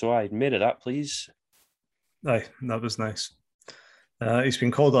 So I made of that, please. Aye, that was nice. He's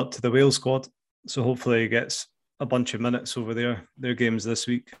been called up to the Wales squad, so hopefully he gets a bunch of minutes over their games this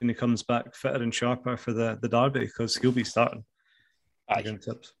week, and he comes back fitter and sharper for the derby, because he'll be starting. Aye.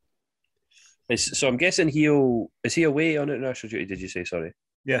 Tips. So I'm guessing is he away on international duty? Did you say? Sorry.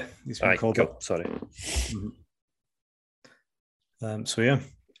 Yeah, he's been called up. Sorry. Mm-hmm. So yeah,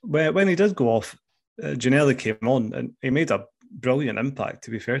 when he did go off, Ginnelly came on and he made a brilliant impact.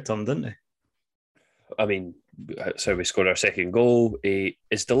 To be fair to him, didn't he? I mean, that's how we scored our second goal.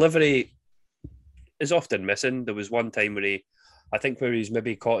 His delivery is often missing. There was one time where he's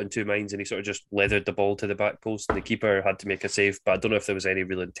maybe caught in 2 minds and he sort of just leathered the ball to the back post and the keeper had to make a save, but I don't know if there was any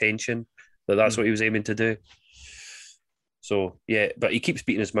real intention that that's what he was aiming to do. So, yeah, but he keeps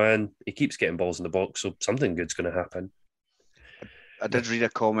beating his man. He keeps getting balls in the box, so something good's going to happen. I did read a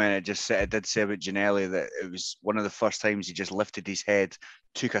comment. It did say about Ginnelly that it was one of the first times he just lifted his head,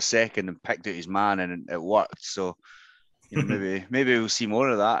 took a second, and picked out his man, and it worked. So, maybe we'll see more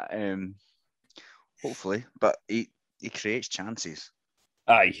of that. Hopefully, but he creates chances.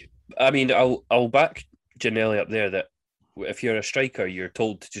 Aye, I mean, I'll back Ginnelly up there. That if you're a striker, you're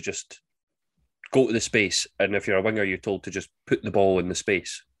told to just go to the space, and if you're a winger, you're told to just put the ball in the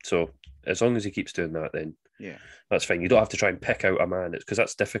space. So as long as he keeps doing that, then yeah, that's fine. You don't have to try and pick out a man. It's because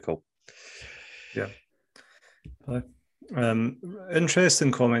that's difficult. Yeah.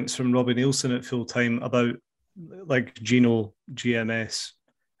 Interesting comments from Robbie Nielsen at full time about like Gino, GMS.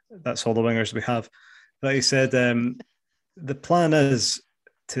 That's all the wingers we have. But he said the plan is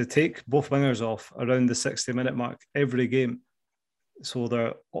to take both wingers off around the 60-minute mark every game. So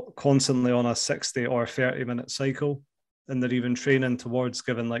they're constantly on a 60 or 30-minute cycle, and they're even training towards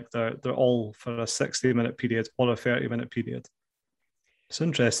giving like they're all for a 60-minute period or a 30-minute period. It's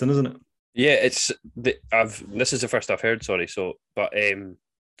interesting, isn't it? Yeah, this is the first I've heard. Sorry, but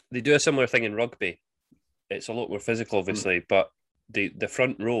they do a similar thing in rugby. It's a lot more physical, obviously, but the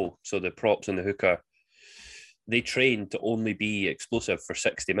front row, so the props and the hooker, they train to only be explosive for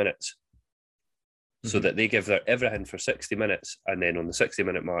 60 minutes. So that they give their everything for 60 minutes, and then on the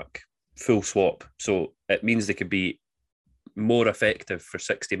 60-minute mark, full swap. So it means they could be more effective for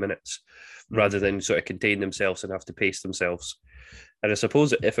 60 minutes rather than sort of contain themselves and have to pace themselves. And I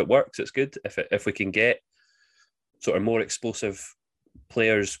suppose if it works, it's good. If we can get sort of more explosive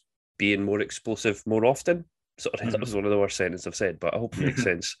players being more explosive more often, sorry, that was one of the worst sentences I've said, but I hope it makes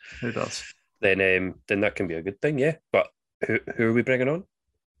sense. It does. Then that can be a good thing, yeah. But who are we bringing on?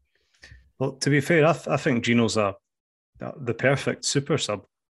 Well, to be fair, I think Gino's the perfect super sub.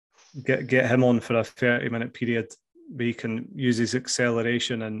 Get him on for a 30-minute period, but he can use his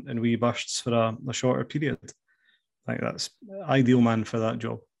acceleration and wee bursts for a shorter period. I think that's ideal man for that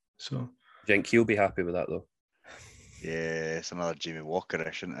job. So, do you think he'll be happy with that though? Yeah, it's another Jamie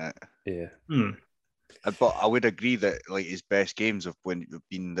Walker-ish, isn't it? Yeah. But I would agree that like his best games have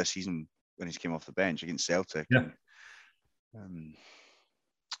been this season when he's came off the bench against Celtic. Yeah.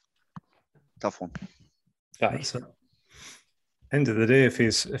 Tough one. That's it. End of the day, if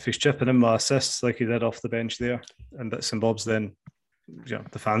he's chipping in my assists like he did off the bench there and bits and bobs, then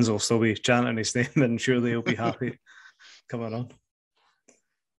the fans will still be chanting his name and surely he'll be happy coming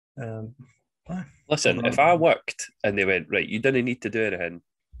on. Listen, if I worked and they went, right, you didn't need to do anything,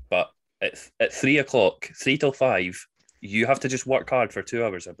 but at 3 o'clock, 3 till 5, you have to just work hard for 2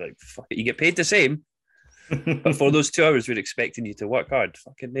 hours. I'd be like, fuck it, you get paid the same. But for those 2 hours, we're expecting you to work hard.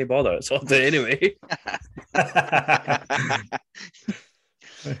 Fucking no bother. It's all day anyway.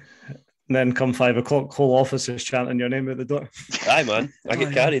 And then come 5 o'clock, whole office is chanting your name at the door. Aye, man. I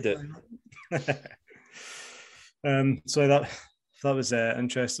get carried it. So that was an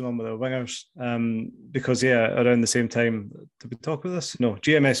interesting one with the wingers. Because, around the same time, did we talk about this? No,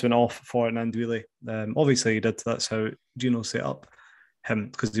 GMS went off for Gnanduillet. Obviously, he did. That's how Gino set up him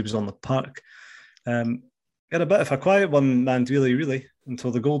because he was on the park. He had a bit of a quiet one, Gnanduillet, really,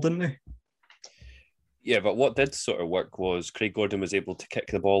 until the goal, didn't he? Yeah, but what did sort of work was Craig Gordon was able to kick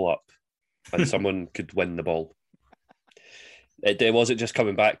the ball up and someone could win the ball. It wasn't just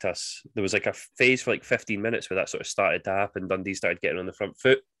coming back to us. There was like a phase for like 15 minutes where that sort of started to happen. Dundee started getting on the front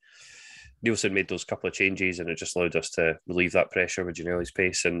foot. Nielsen made those couple of changes and it just allowed us to relieve that pressure with Ginnelly's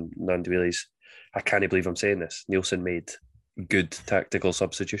pace and Gnanduillet's. I can't believe I'm saying this. Nielsen made good tactical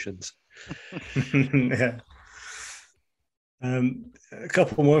substitutions. Yeah. A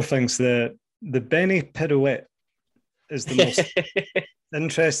couple more things. The Benny pirouette is the most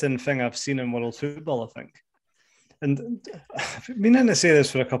interesting thing I've seen in world football, I think. And I've been meaning to say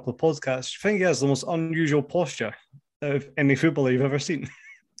this for a couple of podcasts. I think he has the most unusual posture of any footballer you've ever seen.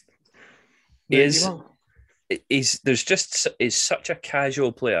 There's such a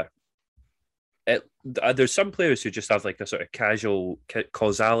casual player. There's some players who just have like a sort of casual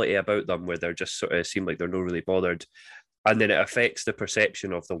causality about them where they're just sort of seem like they're not really bothered. And then it affects the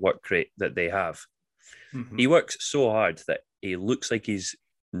perception of the work rate that they have. Mm-hmm. He works so hard that he looks like he's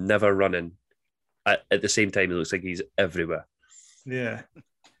never running. At the same time, he looks like he's everywhere. Yeah.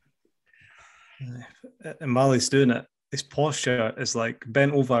 And while he's doing it, his posture is like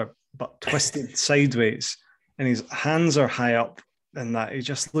bent over but twisted sideways. And his hands are high up and that he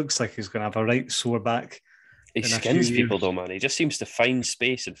just looks like he's going to have a right sore back. He skins people though, man. He just seems to find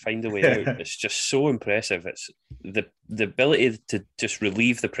space and find a way out. It's just so impressive. It's the ability to just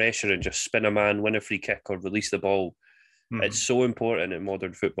relieve the pressure and just spin a man, win a free kick or release the ball. It's so important in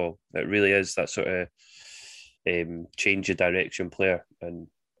modern football. It really is that sort of change of direction player. And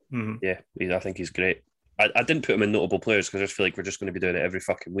I think he's great. I didn't put him in notable players because I just feel like we're just going to be doing it every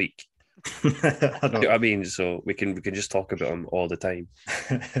fucking week. I know what I mean? So we can just talk about him all the time.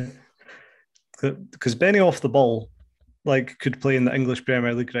 Because Benny off the ball, like, could play in the English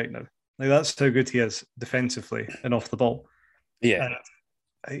Premier League right now. Like, that's how good he is defensively and off the ball. Yeah.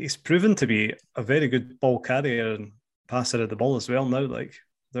 And he's proven to be a very good ball carrier and passer of the ball as well now. Like,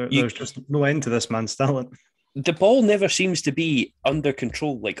 there's just no end to this man's talent. The ball never seems to be under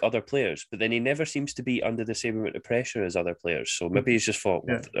control like other players, but then he never seems to be under the same amount of pressure as other players. So maybe he's just thought,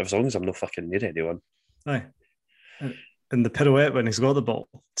 well, as long as I'm not fucking near anyone. Aye. And the pirouette when he's got the ball,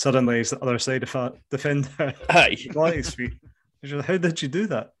 suddenly he's the other side of a defender. Aye. At his feet. How did you do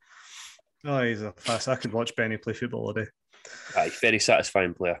that? Oh, he's a fast. I could watch Benny play football all day. Aye, very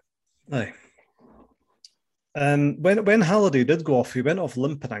satisfying player. Aye. When Halliday did go off, he went off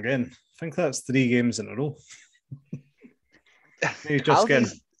limping again. I think that's 3 games in a row.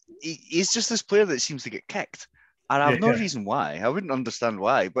 He's just this player that seems to get kicked. And I have no reason why. I wouldn't understand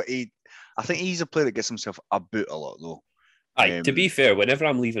why. But I think he's a player that gets himself a boot a lot, though. Aye, to be fair, whenever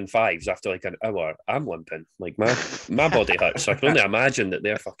I'm leaving fives after like an hour, I'm limping. Like my body hurts. So I can only imagine that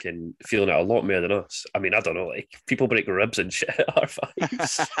they're fucking feeling it a lot more than us. I mean, I don't know, like people break ribs and shit at our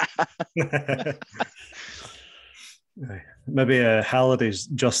fives. Maybe Halliday's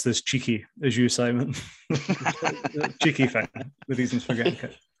just as cheeky as you, Simon. Cheeky thing. The reasons for getting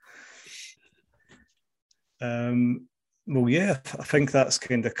kicked. Well, yeah, I think that's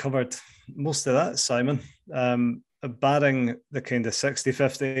kind of covered most of that, Simon. Barring the kind of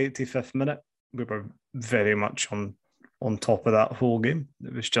 65th, 85th minute, we were very much on top of that whole game.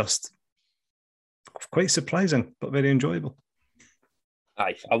 It was just quite surprising, but very enjoyable.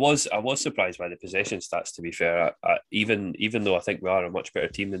 I was surprised by the possession stats. To be fair, even though I think we are a much better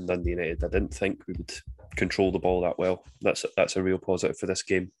team than Dundee United, I didn't think we would control the ball that well. That's a real positive for this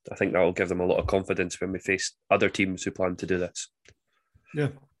game. I think that will give them a lot of confidence when we face other teams who plan to do this. Yeah.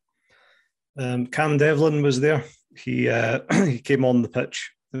 Cam Devlin was there. He he came on the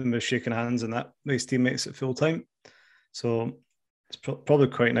pitch and was shaking hands and that with his teammates at full time. So it's probably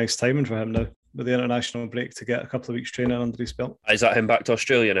quite nice timing for him now with the international break to get a couple of weeks training under his belt. Is that him back to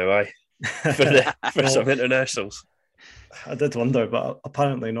Australia now? Aye, for some internationals. I did wonder, but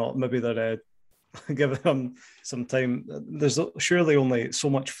apparently not. Maybe they're giving him some time. There's surely only so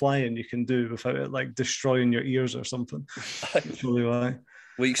much flying you can do without it like destroying your ears or something. That's really why.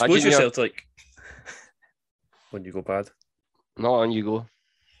 Well, you expose yourself to like when you go bad. No, on you go. I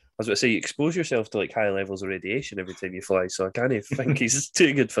was about to say you expose yourself to like high levels of radiation every time you fly, so I can't think he's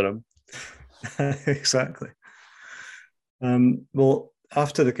too good for him. Exactly. Well,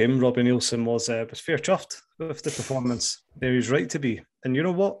 after the game, Robbie Neilson was fair chuffed with the performance. He was right to be. And you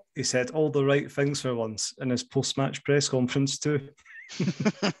know what? He said all the right things for once in his post-match press conference too,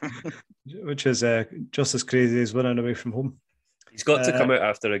 which is just as crazy as winning away from home. He's got to come out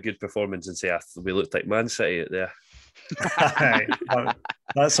after a good performance and say, we looked like Man City out there.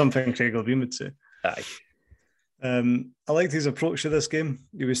 That's something Craig Levein would say. Aye. I liked his approach to this game.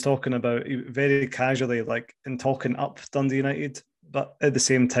 He was talking about very casually, like in talking up Dundee United, but at the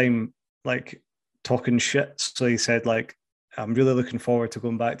same time, like talking shit. So he said, like, I'm really looking forward to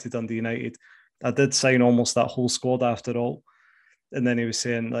going back to Dundee United. I did sign almost that whole squad after all. And then he was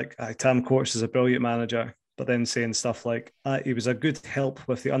saying, like, Tam Courts is a brilliant manager, but then saying stuff like, he was a good help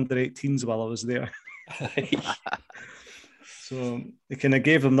with the under-18s while I was there. So he kind of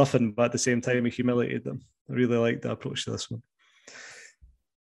gave them nothing, but at the same time, he humiliated them. I really liked the approach to this one.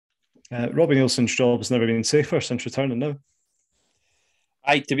 Robbie Neilson's job's never been safer since returning now.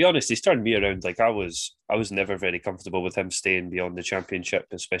 To be honest, he's turned me around. Like I was never very comfortable with him staying beyond the championship,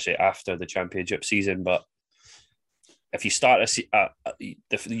 especially after the championship season. But if you start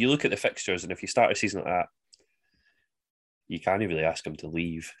you look at the fixtures, and if you start a season like that, you can't really ask him to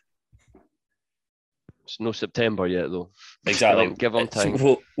leave. It's no September yet, though. Exactly. Give him time.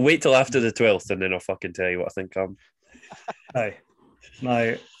 We'll wait till after the 12th, and then I'll fucking tell you what I think. Aye,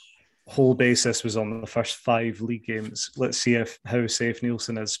 my whole basis was on the first 5 league games. Let's see how safe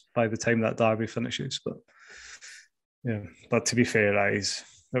Neilson is by the time that derby finishes. But yeah, but to be fair,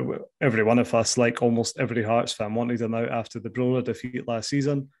 every one of us, like almost every Hearts fan, wanted him out after the Brora defeat last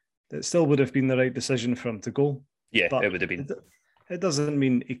season. It still would have been the right decision for him to go. Yeah, but it would have been. It doesn't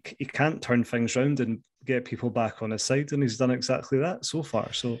mean he can't turn things around and get people back on his side, and he's done exactly that so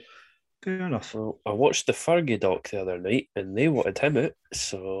far. So fair enough. Well, I watched the Fergie doc the other night, and they wanted him out.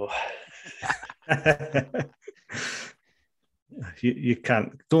 So you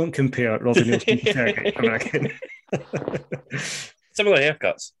can't. Don't compare Robbie Neilson to Fergie. Similar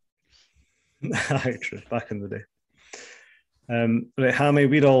haircuts. Aye, true. Back in the day. Right, Hammy,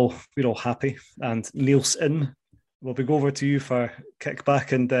 we're all happy, and Neil's in. Well, we go over to you for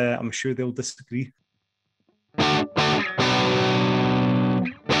kickback, and I'm sure they'll disagree.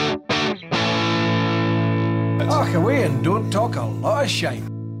 Talk away and don't talk a lot of shite.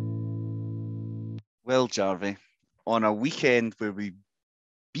 Well, Jarvie, on a weekend where we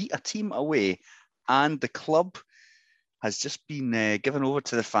beat a team away and the club has just been given over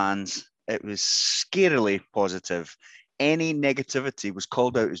to the fans, it was scarily positive. Any negativity was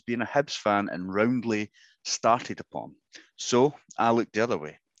called out as being a Hibs fan and roundly started upon. So I looked the other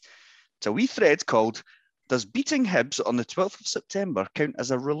way. It's a wee thread called, "Does beating Hibs on the 12th of September count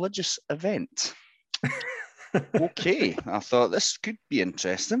as a religious event?" Okay, I thought this could be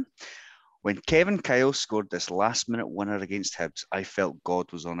interesting. When Kevin Kyle scored this last-minute winner against Hibs, I felt God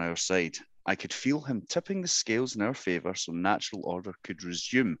was on our side. I could feel him tipping the scales in our favour so natural order could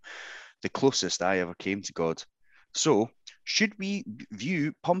resume, the closest I ever came to God. So, should we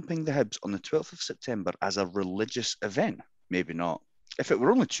view pumping the Hibs on the 12th of September as a religious event? Maybe not. If it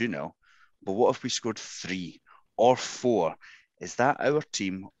were only 2-0, but what if we scored 3 or 4? Is that our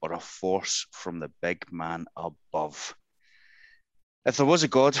team or a force from the big man above? If there was a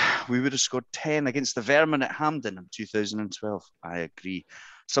God, we would have scored 10 against the Vermin at Hampden in 2012. I agree.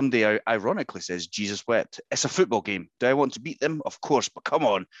 Somebody ironically says, Jesus wept. It's a football game. Do I want to beat them? Of course, but come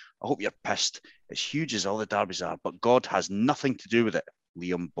on. I hope you're pissed. It's huge as all the derbies are, but God has nothing to do with it.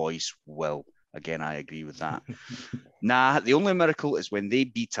 Liam Boyce will. Again, I agree with that. Nah, the only miracle is when they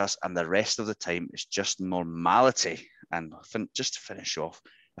beat us and the rest of the time is just normality. And just to finish off,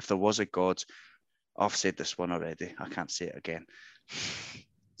 if there was a God, I've said this one already. I can't say it again.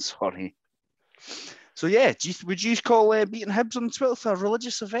 Sorry. So yeah, would you call beating Hibs on the 12th a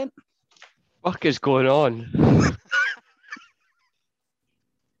religious event? Fuck is going on?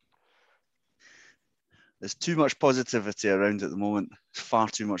 There's too much positivity around at the moment. Far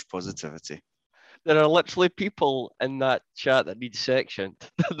too much positivity. There are literally people in that chat that need sectioned.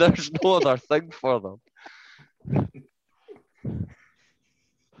 There's no other thing for them.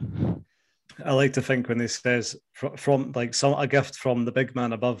 I like to think when he says from like a gift from the big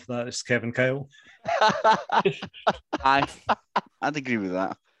man above, that is Kevin Kyle. I'd agree with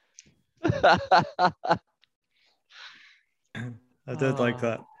that. I did like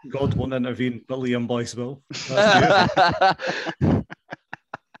that. God won't intervene, but Liam Boyce will. That's beautiful.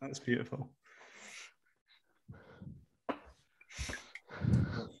 That's beautiful. I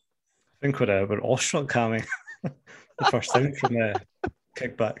think we're awestruck, Cammy. The first thing from the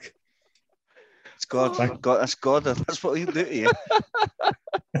kickback. It's God. That's God. That's what he'll do to you.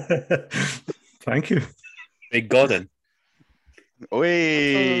 Thank you. Big Godin.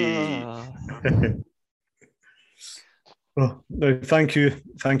 Oi. Well, no, thank you,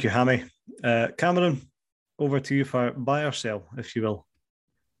 Hammy. Cameron, over to you for buy or sell, if you will.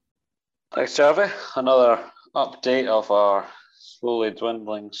 Thanks, Jarvie. Another update of our slowly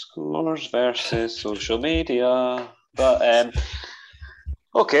dwindling scores versus social media. But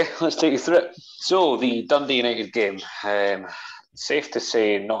okay, let's take you through it. So the Dundee United game. Safe to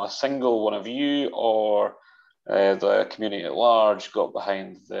say, not a single one of you or the community at large got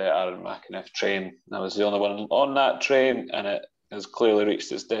behind the Aaron McEneff train. I was the only one on that train, and it has clearly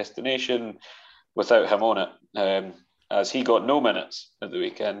reached its destination without him on it, as he got no minutes at the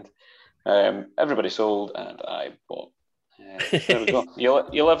weekend. Everybody sold, and I bought. There we go.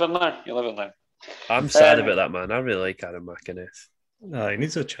 You live in there. You live in there. I'm sad about that, man. I really like Aaron McEneff. He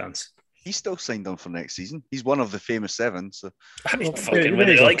needs a chance. He's still signed on for next season. He's one of the famous seven. So I mean, fucking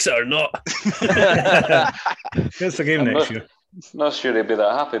whether he likes it or not. It's the game next year. Not sure he'd be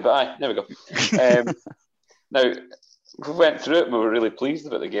that happy, but aye, there we go. Now, we went through it and we were really pleased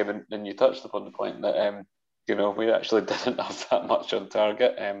about the game, and you touched upon the point that we actually didn't have that much on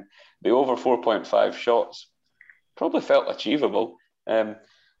target. The over 4.5 shots probably felt achievable.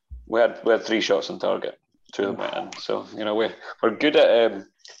 We had 3 shots on target, 2 of them went in. So we're good at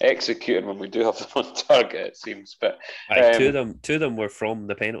executing when we do have them on target, it seems. But two of them were from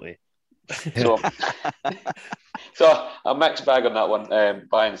the penalty. So a mixed bag on that one.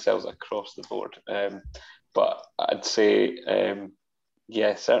 Buy and sells across the board. But I'd say,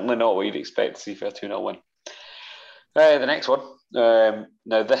 certainly not what you'd expect to see for a 2-0 win. The next one.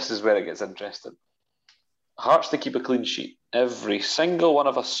 Now this is where it gets interesting. Hearts to keep a clean sheet. Every single one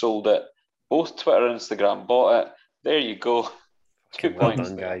of us sold it. Both Twitter and Instagram bought it. There you go. 2 Well points,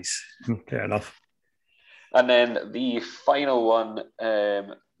 done, guys. Fair enough. And then the final one,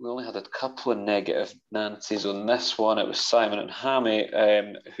 we only had a couple of negative Nancy's on this one. It was Simon and Hammy,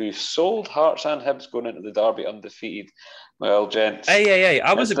 who sold Hearts and Hibs going into the derby undefeated. Well, gents. Hey.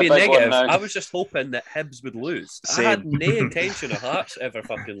 I wasn't it's being the big one negative. now. I was just hoping that Hibs would lose. Same. I had no intention of Hearts ever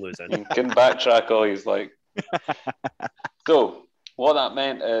fucking losing. You can backtrack all he's like. So, what that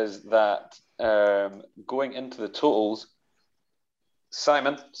meant is that going into the totals,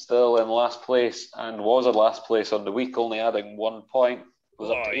 Simon still in last place and was in last place on the week, only adding 1 point.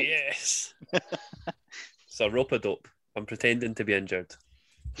 Was up to 8. Yes. It's a rope-a-dope. I'm pretending to be injured.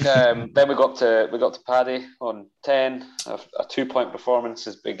 Then we got to Paddy on 10. A 2-point performance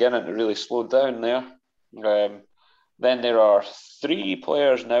is beginning to really slow down there. Then there are 3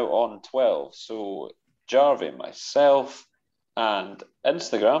 players now on 12. So Jarvie, myself, and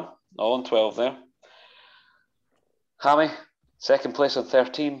Instagram all on 12 there. Hammy, second place on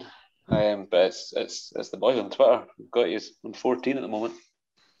 13. But it's the boys on Twitter. We've got you on 14 at the moment.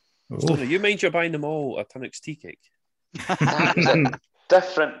 Oh, you mind you're buying them all a Tunnocks tea cake? That was a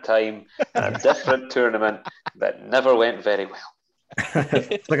different time, a different tournament that never went very well.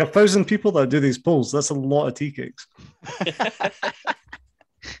 It's like 1,000 people that do these polls. That's a lot of tea cakes.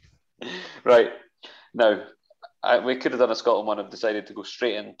 Right. Now, we could have done a Scotland one. I've decided to go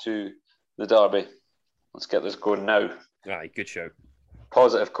straight into the derby. Let's get this going now. Aye, good shout.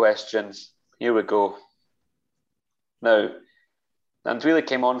 Positive questions. Here we go. Now, Nandwili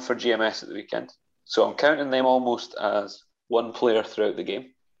came on for GMS at the weekend, so I'm counting them almost as one player throughout the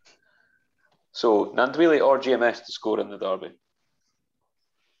game. So, Nandwili or GMS to score in the derby?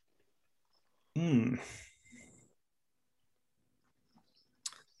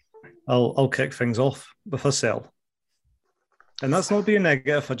 I'll kick things off with a sell. And that's not being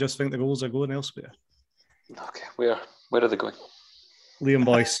negative. I just think the goals are going elsewhere. Okay, where are they going? Liam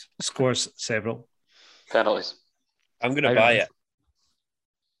Boyce scores several. Penalties. I'm going to buy it.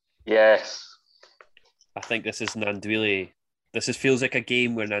 Yes. I think this is Nandwili. Feels like a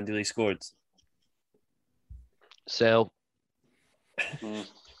game where Nandwili scored. Sell.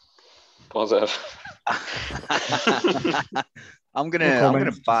 Positive. I'm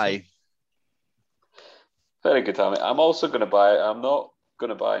gonna buy. Very good, Tammy. I'm also going to buy. I'm not going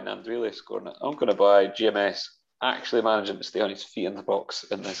to buy Nandwili scoring it. I'm going to buy GMS actually managing to stay on his feet in the box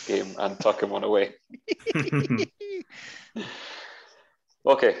in this game and tuck him one away.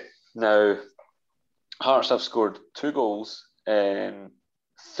 Okay, now Hearts have scored 2 goals in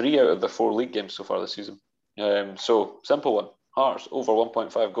 3 out of the 4 league games so far this season. So simple one. Hearts over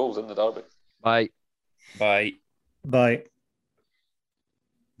 1.5 goals in the derby. Bye. Bye. Bye.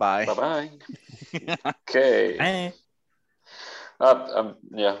 Bye. Bye. Okay. I'm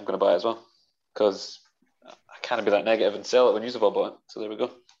going to buy it as well because I can't be that negative and sell it when you've all bought it. So there we go.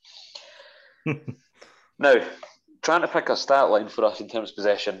 Now, trying to pick a stat line for us in terms of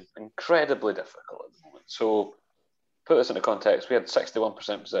possession, incredibly difficult at the moment. So put this into context. We had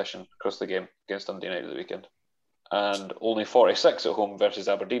 61% possession across the game against Dundee United the weekend and only 46 at home versus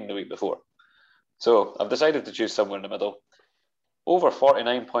Aberdeen the week before. So I've decided to choose somewhere in the middle. Over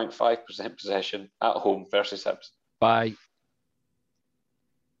 49.5% possession at home versus Hibs. Bye.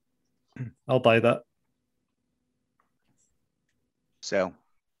 I'll buy that. Sell.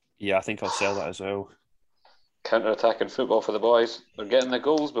 Yeah, I think I'll sell that as well. Counter-attacking football for the boys. We're getting the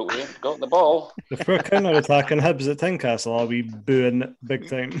goals, but we ain't got the ball. If we're counter-attacking Hibs at Tynecastle, I'll be booing big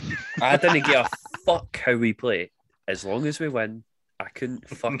time. I didn't give a fuck how we play. As long as we win, I couldn't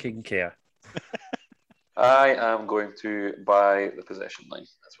fucking care. I am going to buy the possession line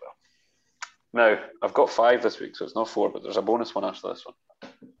as well. Now, I've got 5 this week, so it's not 4, but there's a bonus one after this one.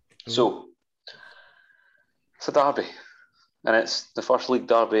 So, it's a derby, and it's the first league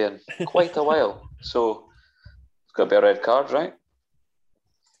derby in quite a while. So, it's got to be a red card, right?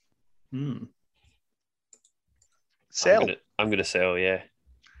 Sell. I'm gonna sell, yeah.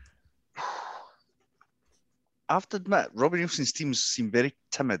 I have to admit, Robbie Nielsen's teams seem very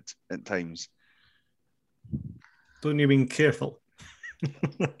timid at times. Don't you mean careful?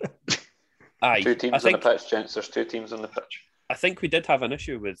 Aye, 2 teams on the pitch, gents. There's 2 teams on the pitch. I think we did have an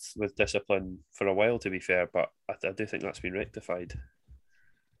issue with discipline for a while, to be fair, but I do think that's been rectified.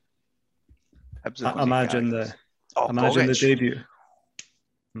 Imagine the debut.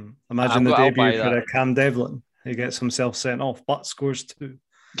 Imagine the I'll debut for Cam Devlin. He gets himself sent off, but scores 2.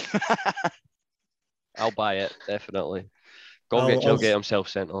 I'll buy it, definitely. Gogic will get himself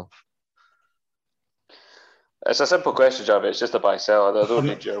sent off. It's a simple question, Jarvis. It's just a buy-sell. I don't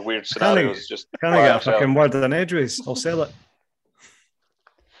need your weird scenarios. Can I get a fucking word in edgeways? I'll sell it.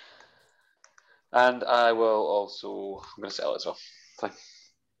 And I will also... I'm going to sell it as well. Fine.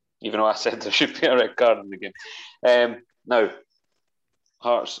 Even though I said there should be a red card in the game. Now,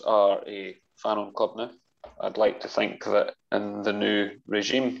 Hearts are a fan-owned club now. I'd like to think that in the new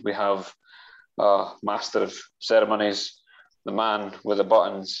regime, we have a master of ceremonies, the man with the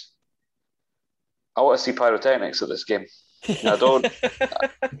buttons. I want to see pyrotechnics at this game. I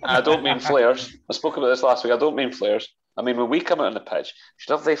don't mean flares. I spoke about this last week. I don't mean flares. I mean, when we come out on the pitch,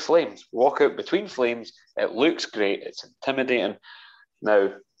 should have the flames. Walk out between flames. It looks great. It's intimidating.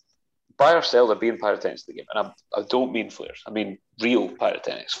 Now, buy or sell, there being pyrotechnics in the game. And I don't mean flares. I mean real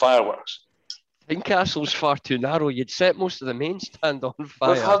pyrotechnics, fireworks. Tynecastle's far too narrow. You'd set most of the main stand on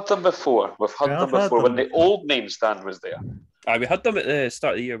fire. We've had them before. When the old main stand was there. We had them at the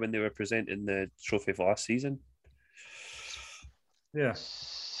start of the year when they were presenting the trophy for last season. Yeah.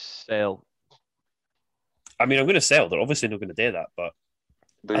 Sell. I mean, I'm going to sell. They're obviously not going to do that, but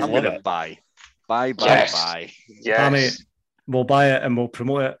I'm going to buy. Buy. Yes. Tammy, we'll buy it and we'll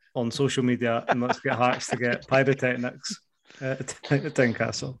promote it on social media, and let's get Hearts to get pyrotechnics at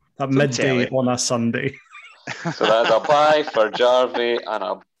Tynecastle at midday on a Sunday. So that's a buy for Jarvie and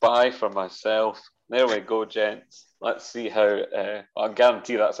a buy for myself. There we go, gents. Let's see how... I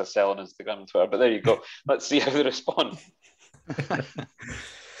guarantee that's a sell on Instagram and Twitter, but there you go. Let's see how they respond.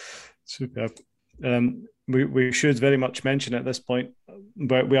 Superb. We should very much mention at this point,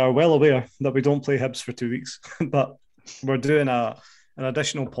 but we are well aware that we don't play Hibs for 2 weeks, but we're doing an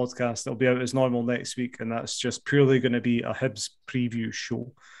additional podcast that'll be out as normal next week, and that's just purely going to be a Hibs preview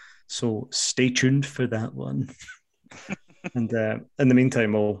show. So stay tuned for that one. And in the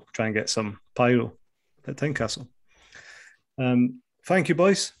meantime, we'll try and get some pyro at Tynecastle. Thank you,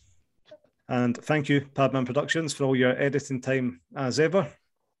 boys. And thank you, Padman Productions, for all your editing time as ever.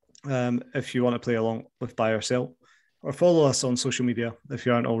 If you want to play along with Buy or Sell, or follow us on social media if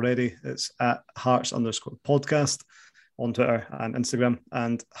you aren't already, it's at Hearts_podcast on Twitter and Instagram.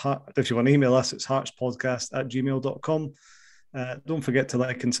 And if you want to email us, it's heartspodcast@gmail.com. Don't forget to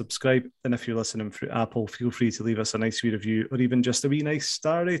like and subscribe. And if you're listening through Apple, feel free to leave us a nice wee review or even just a wee nice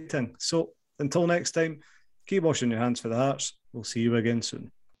star rating. So until next time, keep washing your hands for the Hearts. We'll see you again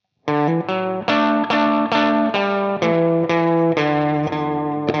soon.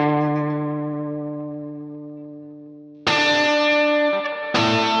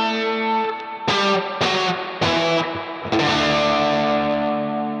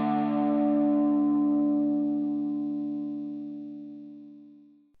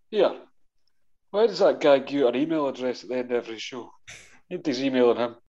 Yeah. Why does that guy give you our email address at the end of every show? Nobody's emailing him.